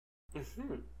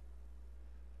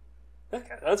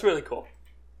 Okay, that's really cool.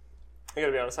 I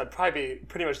gotta be honest, I'd probably be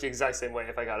pretty much the exact same way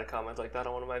if I got a comment like that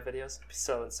on one of my videos. It'd be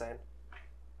so insane.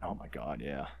 Oh my god,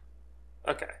 yeah.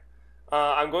 Okay.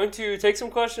 I'm going to take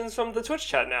some questions from the Twitch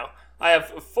chat now. I have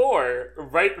 4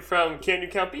 right from Can You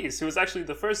Count Bees, who was actually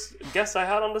the first guest I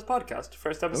had on this podcast.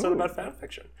 First episode about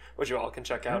fanfiction, which you all can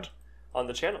check out on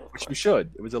the channel. Which you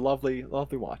should. It was a lovely,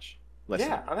 lovely watch. Listen.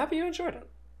 Yeah, I'm happy you enjoyed it.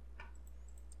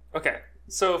 Okay,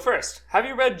 so first, have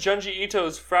you read Junji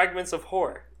Ito's Fragments of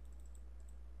Horror?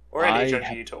 Or any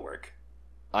Junji Ito work?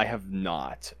 I have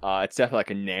not. It's definitely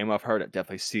like a name I've heard. I've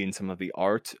definitely seen some of the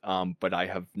art, but I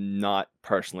have not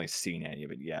personally seen any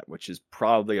of it yet, which is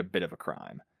probably a bit of a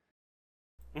crime.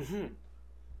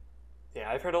 Yeah,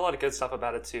 I've heard a lot of good stuff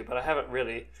about it too, but I haven't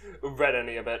really read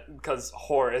any of it because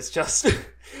horror is just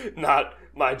not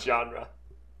my genre.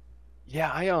 Yeah,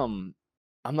 I'm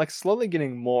like slowly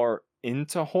getting more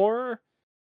into horror.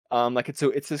 Like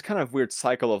it's this kind of weird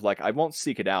cycle of like I won't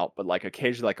seek it out, but like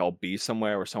occasionally like I'll be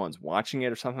somewhere where someone's watching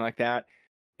it or something like that,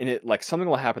 and it like something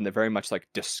will happen that very much like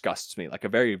disgusts me, like a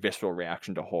very visceral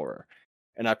reaction to horror,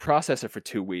 and I process it for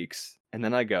 2 weeks, and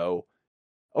then I go,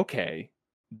 okay,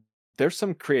 there's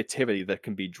some creativity that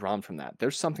can be drawn from that.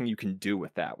 There's something you can do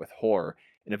with that, with horror,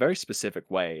 in a very specific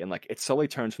way, and like it slowly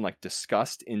turns from like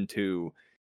disgust into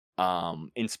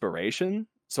inspiration.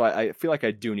 So I feel like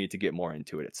I do need to get more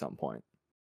into it at some point.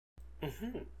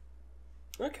 Hmm.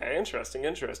 Okay, interesting.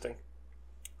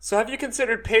 So have you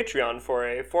considered Patreon for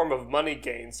a form of money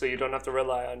gain so you don't have to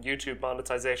rely on YouTube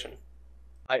monetization?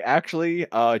 I actually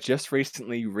just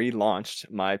recently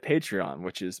relaunched my Patreon,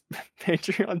 which is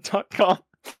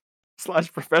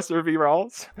patreon.com/Professor V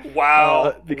Rawls.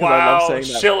 Wow! Because I love saying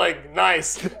that. Shilling,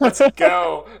 nice. Let's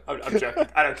go. I'm joking.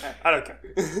 I don't care.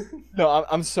 No,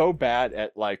 I'm so bad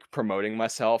at like promoting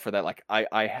myself, or that like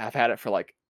I have had it for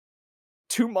like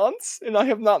 2 months and I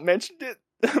have not mentioned it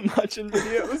much in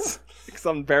videos because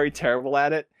I'm very terrible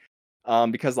at it.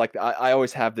 Because like I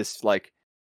always have this like,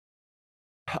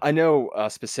 I know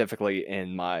specifically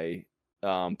in my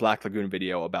Black Lagoon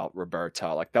video about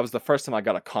Roberta, like that was the first time I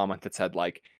got a comment that said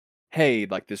like, "Hey,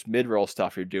 like this mid-roll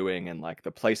stuff you're doing and like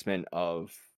the placement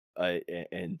of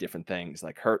and different things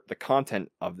like hurt the content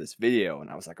of this video," and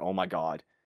I was like, "Oh my god,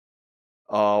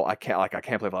 oh I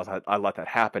can't believe I let that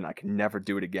happen. I can never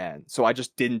do it again." So I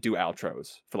just didn't do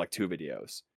outros for like 2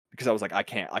 videos because I was like, I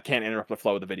can't interrupt the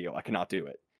flow of the video. I cannot do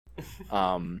it.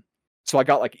 So I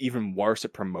got like even worse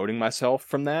at promoting myself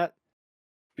from that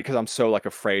because I'm so like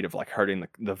afraid of like hurting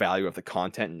the value of the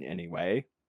content in any way.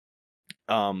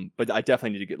 But I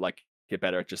definitely need to get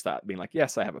better at just that, being like,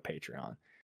 yes, I have a Patreon.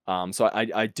 So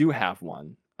I do have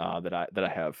one that I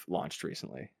have launched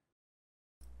recently.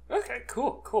 Okay,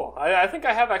 cool. I think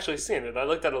I have actually seen it. I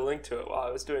looked at a link to it while I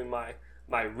was doing my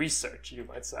research, you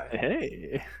might say.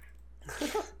 Hey.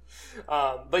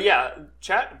 But yeah,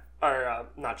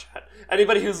 not chat.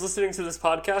 Anybody who's listening to this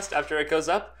podcast after it goes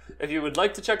up, if you would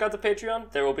like to check out the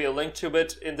Patreon, there will be a link to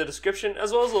it in the description,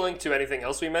 as well as a link to anything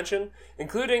else we mention,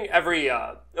 including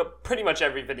pretty much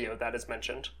every video that is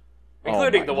mentioned,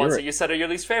 including the ones that you said are your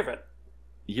least favorite.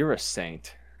 You're a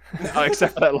saint.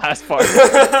 Except for that last part.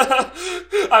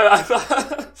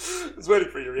 I was waiting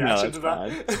for your reaction to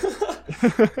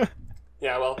that.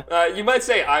 Yeah, well, you might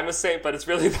say I'm a saint, but it's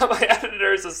really that my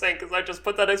editor is a saint because I just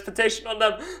put that expectation on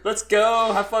them. Let's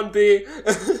go, have fun, B.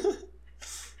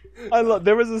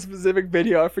 There was a specific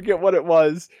video, I forget what it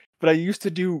was, but I used to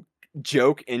do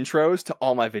joke intros to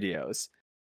all my videos.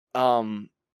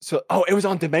 It was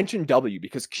on Dimension W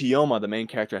because Kiyoma, the main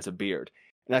character, has a beard.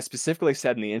 And I specifically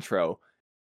said in the intro,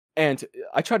 and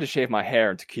I tried to shave my hair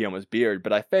into Kiyoma's beard,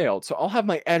 but I failed, so I'll have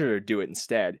my editor do it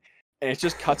instead. And it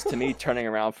just cuts to me turning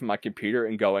around from my computer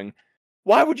and going,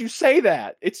 "Why would you say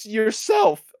that? It's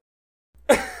yourself."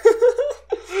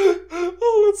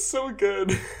 Oh, that's so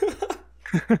good.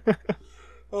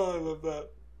 Oh, I love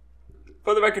that.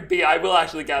 For the record, B, I will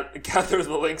actually gather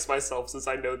the links myself since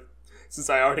I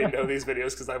already know these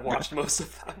videos because I've watched most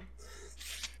of them.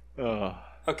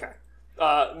 Okay.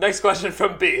 Next question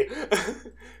from B.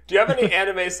 Do you have any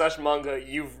anime/manga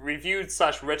you've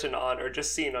reviewed/written on or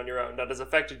just seen on your own that has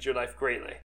affected your life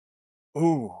greatly?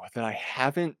 Ooh, that I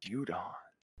haven't viewed on.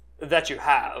 That you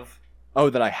have. Oh,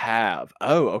 that I have.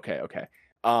 Oh, okay.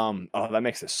 That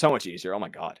makes it so much easier. Oh my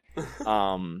god.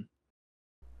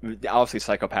 Obviously,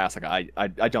 Psycho-Pass. Like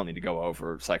I don't need to go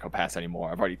over Psycho-Pass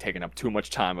anymore. I've already taken up too much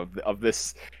time of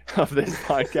this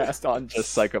podcast on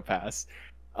just Psycho-Pass.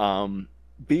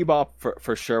 Bebop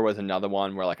for sure was another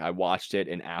one where like I watched it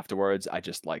and afterwards I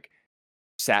just like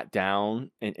sat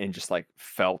down and just like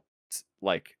felt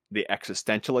like the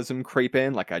existentialism creep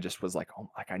in. Like I just was like, oh,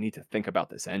 like I need to think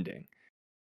about this ending.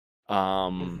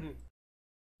 Happened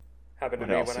to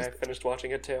me when I finished watching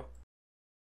it too.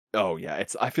 Oh yeah,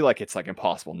 I feel like it's like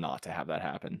impossible not to have that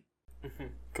happen.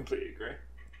 Completely agree.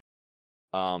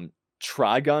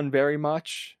 Trigun very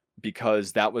much,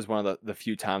 because that was one of the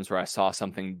few times where I saw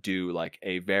something do like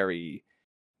a very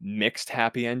mixed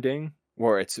happy ending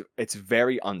where it's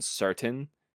very uncertain,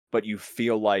 but you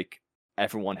feel like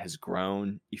everyone has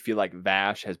grown. You feel like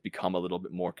Vash has become a little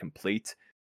bit more complete.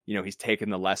 You know, he's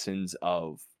taken the lessons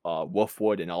of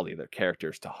Wolfwood and all the other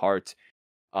characters to heart.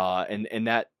 And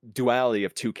that duality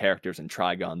of 2 characters in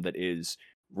Trigun that is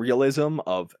realism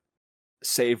of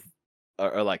save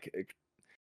or like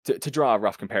to draw a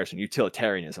rough comparison,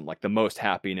 utilitarianism, like the most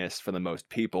happiness for the most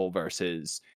people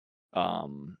versus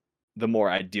the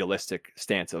more idealistic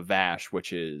stance of Vash,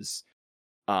 which is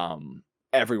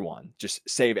everyone, just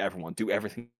save everyone, do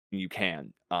everything you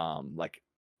can.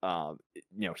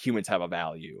 Humans have a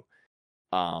value.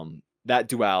 That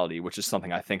duality, which is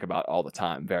something I think about all the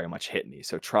time, very much hit me.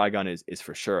 So Trigun is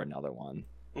for sure another one.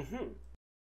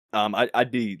 I'd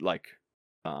be like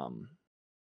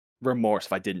remorse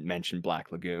if I didn't mention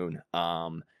Black Lagoon.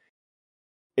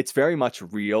 It's very much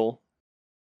real.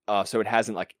 so it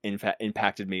hasn't like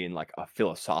impacted me in like a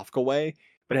philosophical way,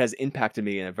 but it has impacted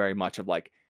me in a very much of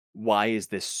like, why is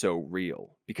this so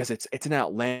real? Because it's an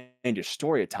outlandish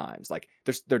story at times. Like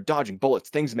they're dodging bullets,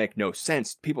 things make no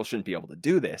sense. People shouldn't be able to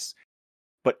do this,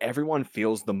 but everyone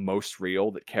feels the most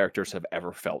real that characters have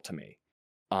ever felt to me.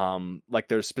 Like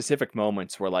there's specific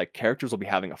moments where like characters will be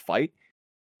having a fight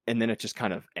and then it just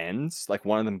kind of ends. Like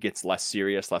one of them gets less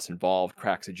serious, less involved,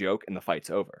 cracks a joke, and the fight's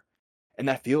over. And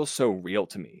that feels so real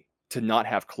to me to not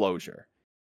have closure.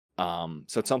 So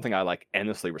it's something I like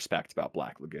endlessly respect about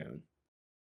Black Lagoon.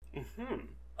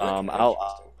 Mm-hmm.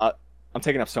 I'm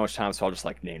taking up so much time, so I'll just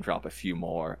like name drop a few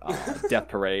more. Death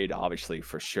Parade, obviously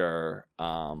for sure.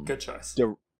 Good choice.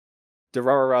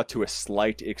 Durarara to a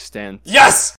slight extent.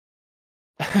 Yes.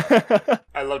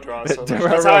 I love Durarara so much.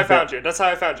 That's how I found you. That's how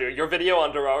I found you. Your video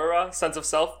on Durarara, Sense of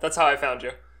Self. That's how I found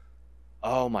you.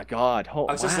 Oh my god!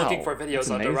 I was just looking for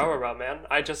videos on Durarara, man.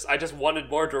 I just wanted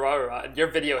more Durarara, and your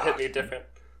video hit me different.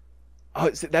 Oh,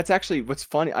 that's actually what's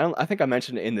funny. I think I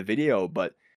mentioned it in the video,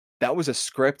 but that was a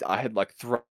script I had like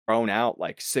thrown out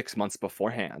like 6 months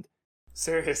beforehand.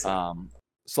 Seriously.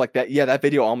 So like that, yeah, that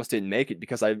video almost didn't make it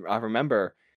because I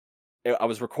remember I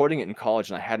was recording it in college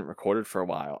and I hadn't recorded for a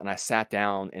while, and I sat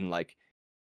down and like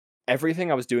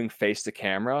everything I was doing face to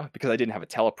camera, because I didn't have a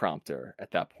teleprompter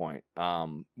at that point,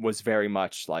 was very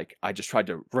much like I just tried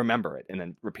to remember it and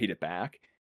then repeat it back.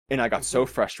 And I got so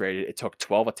frustrated. It took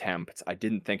 12 attempts. I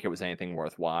didn't think it was anything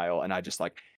worthwhile. And I just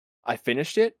like, I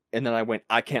finished it. And then I went,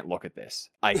 I can't look at this.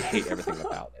 I hate everything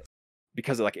about it,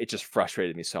 because like, it just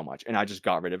frustrated me so much. And I just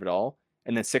got rid of it all.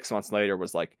 And then 6 months later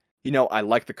was like, you know, I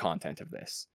like the content of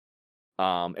this.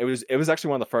 It was actually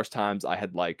one of the first times I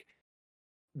had like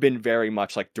been very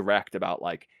much like direct about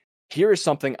like, here is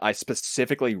something I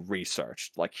specifically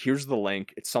researched. Like, here's the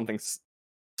link. It's something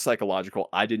psychological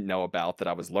I didn't know about that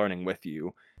I was learning with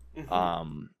you.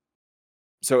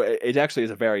 So it actually is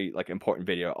a very like important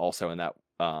video also in that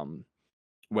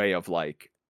way of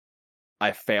like,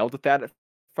 I failed at that at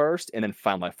first and then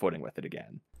found my footing with it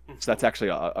again. So that's actually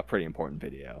a pretty important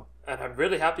video. And I'm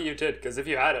really happy you did, because if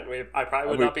you hadn't, I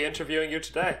probably would not be interviewing you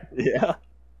today. Yeah.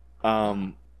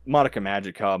 Monica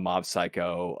Magica, Mob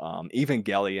Psycho,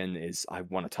 Evangelion is, I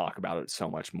want to talk about it so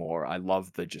much more. I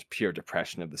love the just pure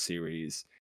depression of the series.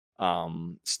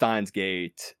 Steins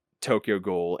Gate, Tokyo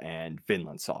Ghoul, and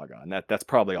Vinland Saga, and that's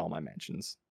probably all my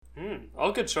mentions.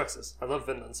 All good choices. I love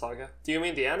Vinland Saga. Do you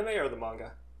mean the anime or the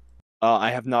manga?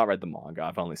 I have not read the manga.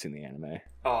 I've only seen the anime.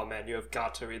 Oh man, you have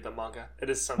got to read the manga. It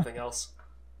is something else.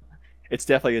 It's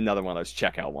definitely another one of those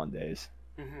check out one days.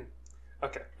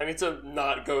 Okay, I need to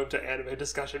not go into anime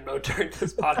discussion mode during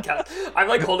this podcast. I'm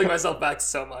like holding myself back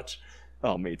so much.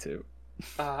 Oh, me too.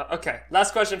 Okay,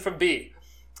 last question from B.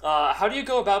 How do you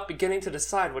go about beginning to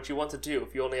decide what you want to do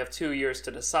if you only have 2 years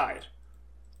to decide?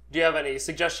 Do you have any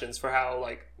suggestions for how,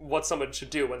 like, what someone should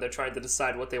do when they're trying to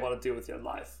decide what they want to do with their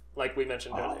life, like we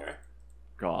mentioned earlier?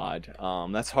 God,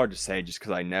 that's hard to say just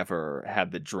because I never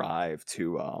had the drive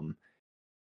to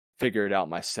figure it out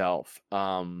myself.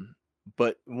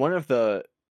 But one of the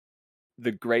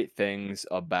great things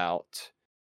about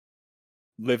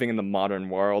living in the modern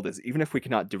world is, even if we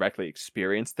cannot directly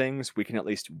experience things, we can at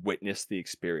least witness the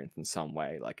experience in some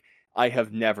way. Like, I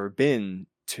have never been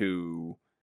to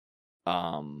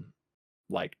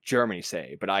like Germany,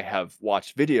 say, but I have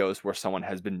watched videos where someone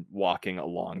has been walking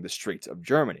along the streets of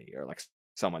Germany, or like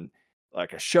someone,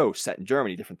 like a show set in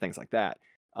Germany, different things like that.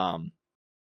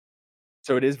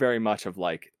 So it is very much of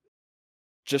like,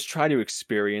 just try to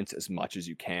experience as much as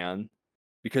you can,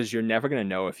 because you're never going to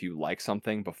know if you like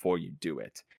something before you do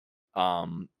it.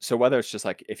 So whether it's just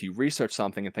like, if you research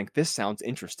something and think this sounds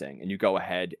interesting, and you go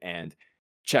ahead and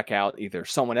check out either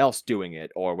someone else doing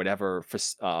it or whatever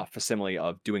facsimile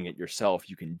of doing it yourself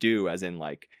you can do, as in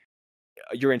like,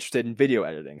 you're interested in video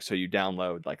editing, so you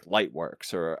download like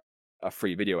Lightworks or a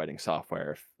free video editing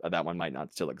software, if that one might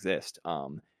not still exist,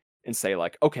 and say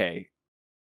like, okay,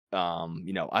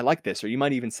 you know, I like this, or you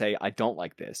might even say I don't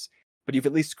like this, but you've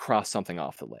at least crossed something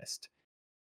off the list.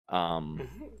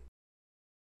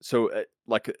 So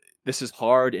like, this is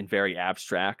hard and very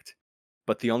abstract,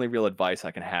 but the only real advice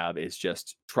I can have is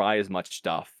just try as much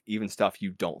stuff, even stuff you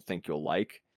don't think you'll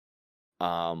like,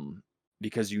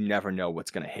 because you never know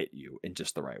what's going to hit you in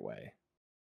just the right way.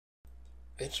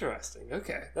 Interesting.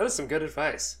 Okay, that is some good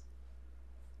advice.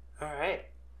 All right.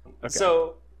 Okay.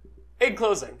 So, in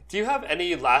closing, do you have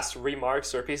any last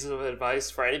remarks or pieces of advice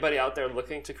for anybody out there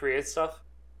looking to create stuff?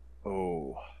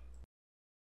 Oh.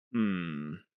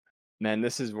 Man,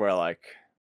 this is where like,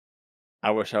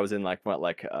 I wish I was in like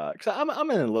because I'm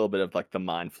in a little bit of like the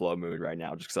mind flow mood right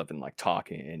now, just because I've been like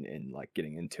talking and like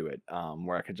getting into it,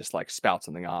 where I could just like spout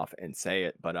something off and say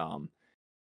it, but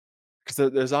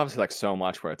because there's obviously like so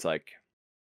much where it's like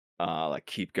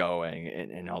keep going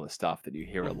and all the stuff that you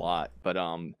hear a Mhm. lot, but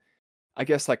I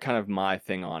guess like kind of my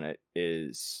thing on it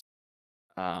is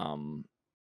um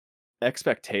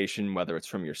expectation, whether it's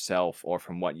from yourself or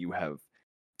from what you have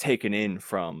taken in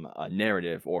from a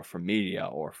narrative or from media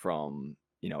or from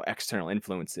external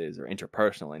influences or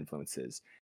interpersonal influences,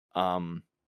 um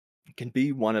can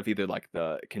be one of either like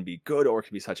the it can be good or it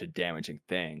can be such a damaging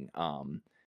thing.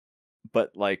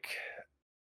 But like,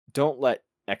 don't let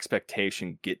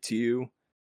expectation get to you.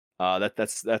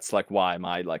 That's like why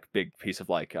my like big piece of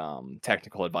like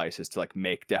technical advice is to like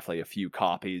make definitely a few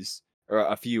copies or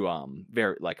a few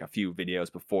very like a few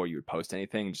videos before you would post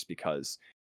anything, just because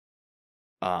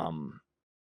um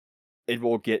it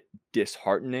will get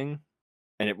disheartening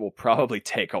and it will probably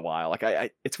take a while. Like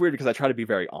I it's weird because I try to be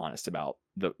very honest about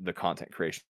the content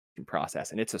creation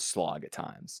process, and it's a slog at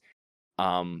times.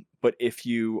 But if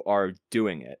you are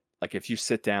doing it, like if you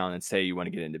sit down and say you want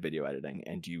to get into video editing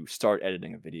and you start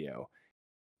editing a video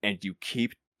and you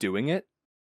keep doing it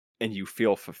and you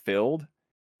feel fulfilled,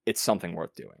 it's something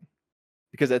worth doing.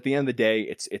 Because at the end of the day,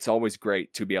 it's always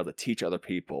great to be able to teach other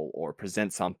people or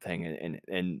present something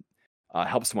and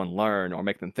help someone learn or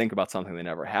make them think about something they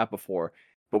never have before.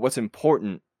 But what's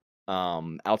important,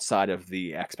 outside of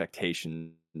the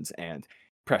expectations and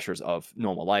pressures of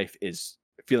normal life, is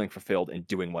feeling fulfilled and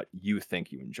doing what you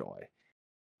think you enjoy.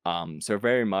 So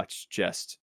very much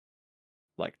just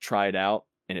like try it out,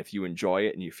 and if you enjoy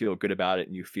it and you feel good about it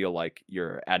and you feel like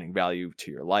you're adding value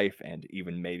to your life and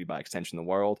even maybe by extension the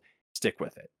world, stick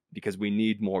with it, because we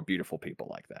need more beautiful people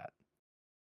like that.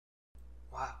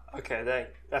 Wow. Okay,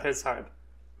 that is hard.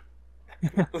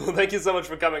 Well, thank you so much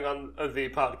for coming on the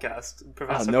podcast,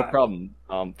 Professor. No Matt. problem.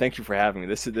 Thank you for having me.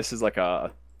 This is like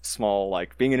a small,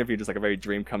 like being interviewed is like a very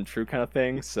dream come true kind of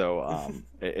thing. So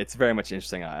it's very much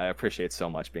interesting. I appreciate so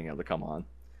much being able to come on.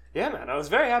 Yeah, man, I was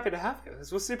very happy to have you.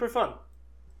 This was super fun.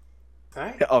 All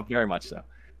right. Oh, very much so.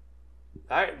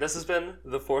 All right, this has been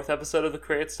the 4th episode of the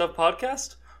Create Stuff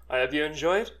podcast. I hope you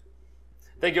enjoyed.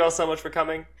 Thank you all so much for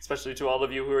coming, especially to all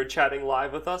of you who are chatting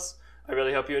live with us. I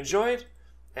really hope you enjoyed,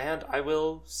 and I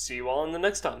will see you all in the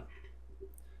next time.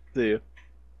 See you.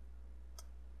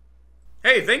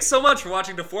 Hey, thanks so much for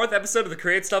watching the 4th episode of the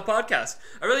Create Stuff podcast.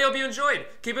 I really hope you enjoyed.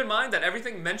 Keep in mind that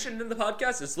everything mentioned in the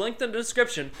podcast is linked in the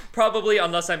description, probably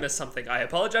unless I missed something. I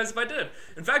apologize if I did.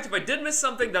 In fact, if I did miss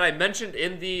something that I mentioned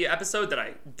in the episode that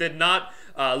I did not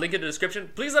link in the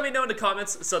description, please let me know in the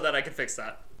comments so that I can fix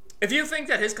that. If you think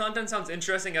that his content sounds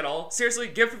interesting at all, seriously,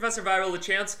 give Professor Viral a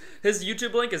chance. His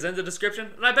YouTube link is in the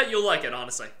description, and I bet you'll like it,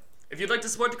 honestly. If you'd like to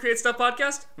support the Create Stuff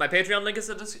podcast, my Patreon link is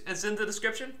in the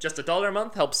description. Just $1 a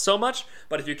month helps so much,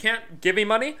 but if you can't give me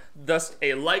money, just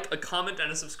a like, a comment,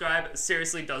 and a subscribe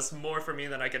seriously does more for me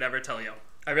than I could ever tell you.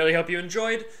 I really hope you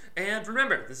enjoyed, and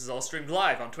remember, this is all streamed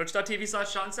live on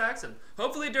twitch.tv/SeanSax, and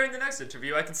hopefully during the next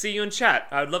interview I can see you in chat.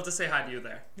 I would love to say hi to you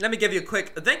there. Let me give you a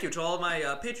quick thank you to all of my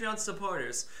Patreon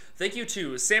supporters. Thank you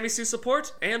to Sammy Sue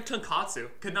Support and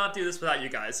Tonkatsu. Could not do this without you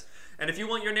guys. And if you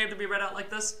want your name to be read out like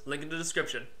this, link in the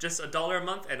description. Just $1 a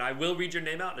month, and I will read your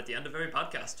name out at the end of every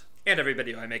podcast. And every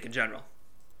video I make in general.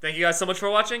 Thank you guys so much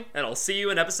for watching, and I'll see you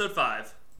in episode 5.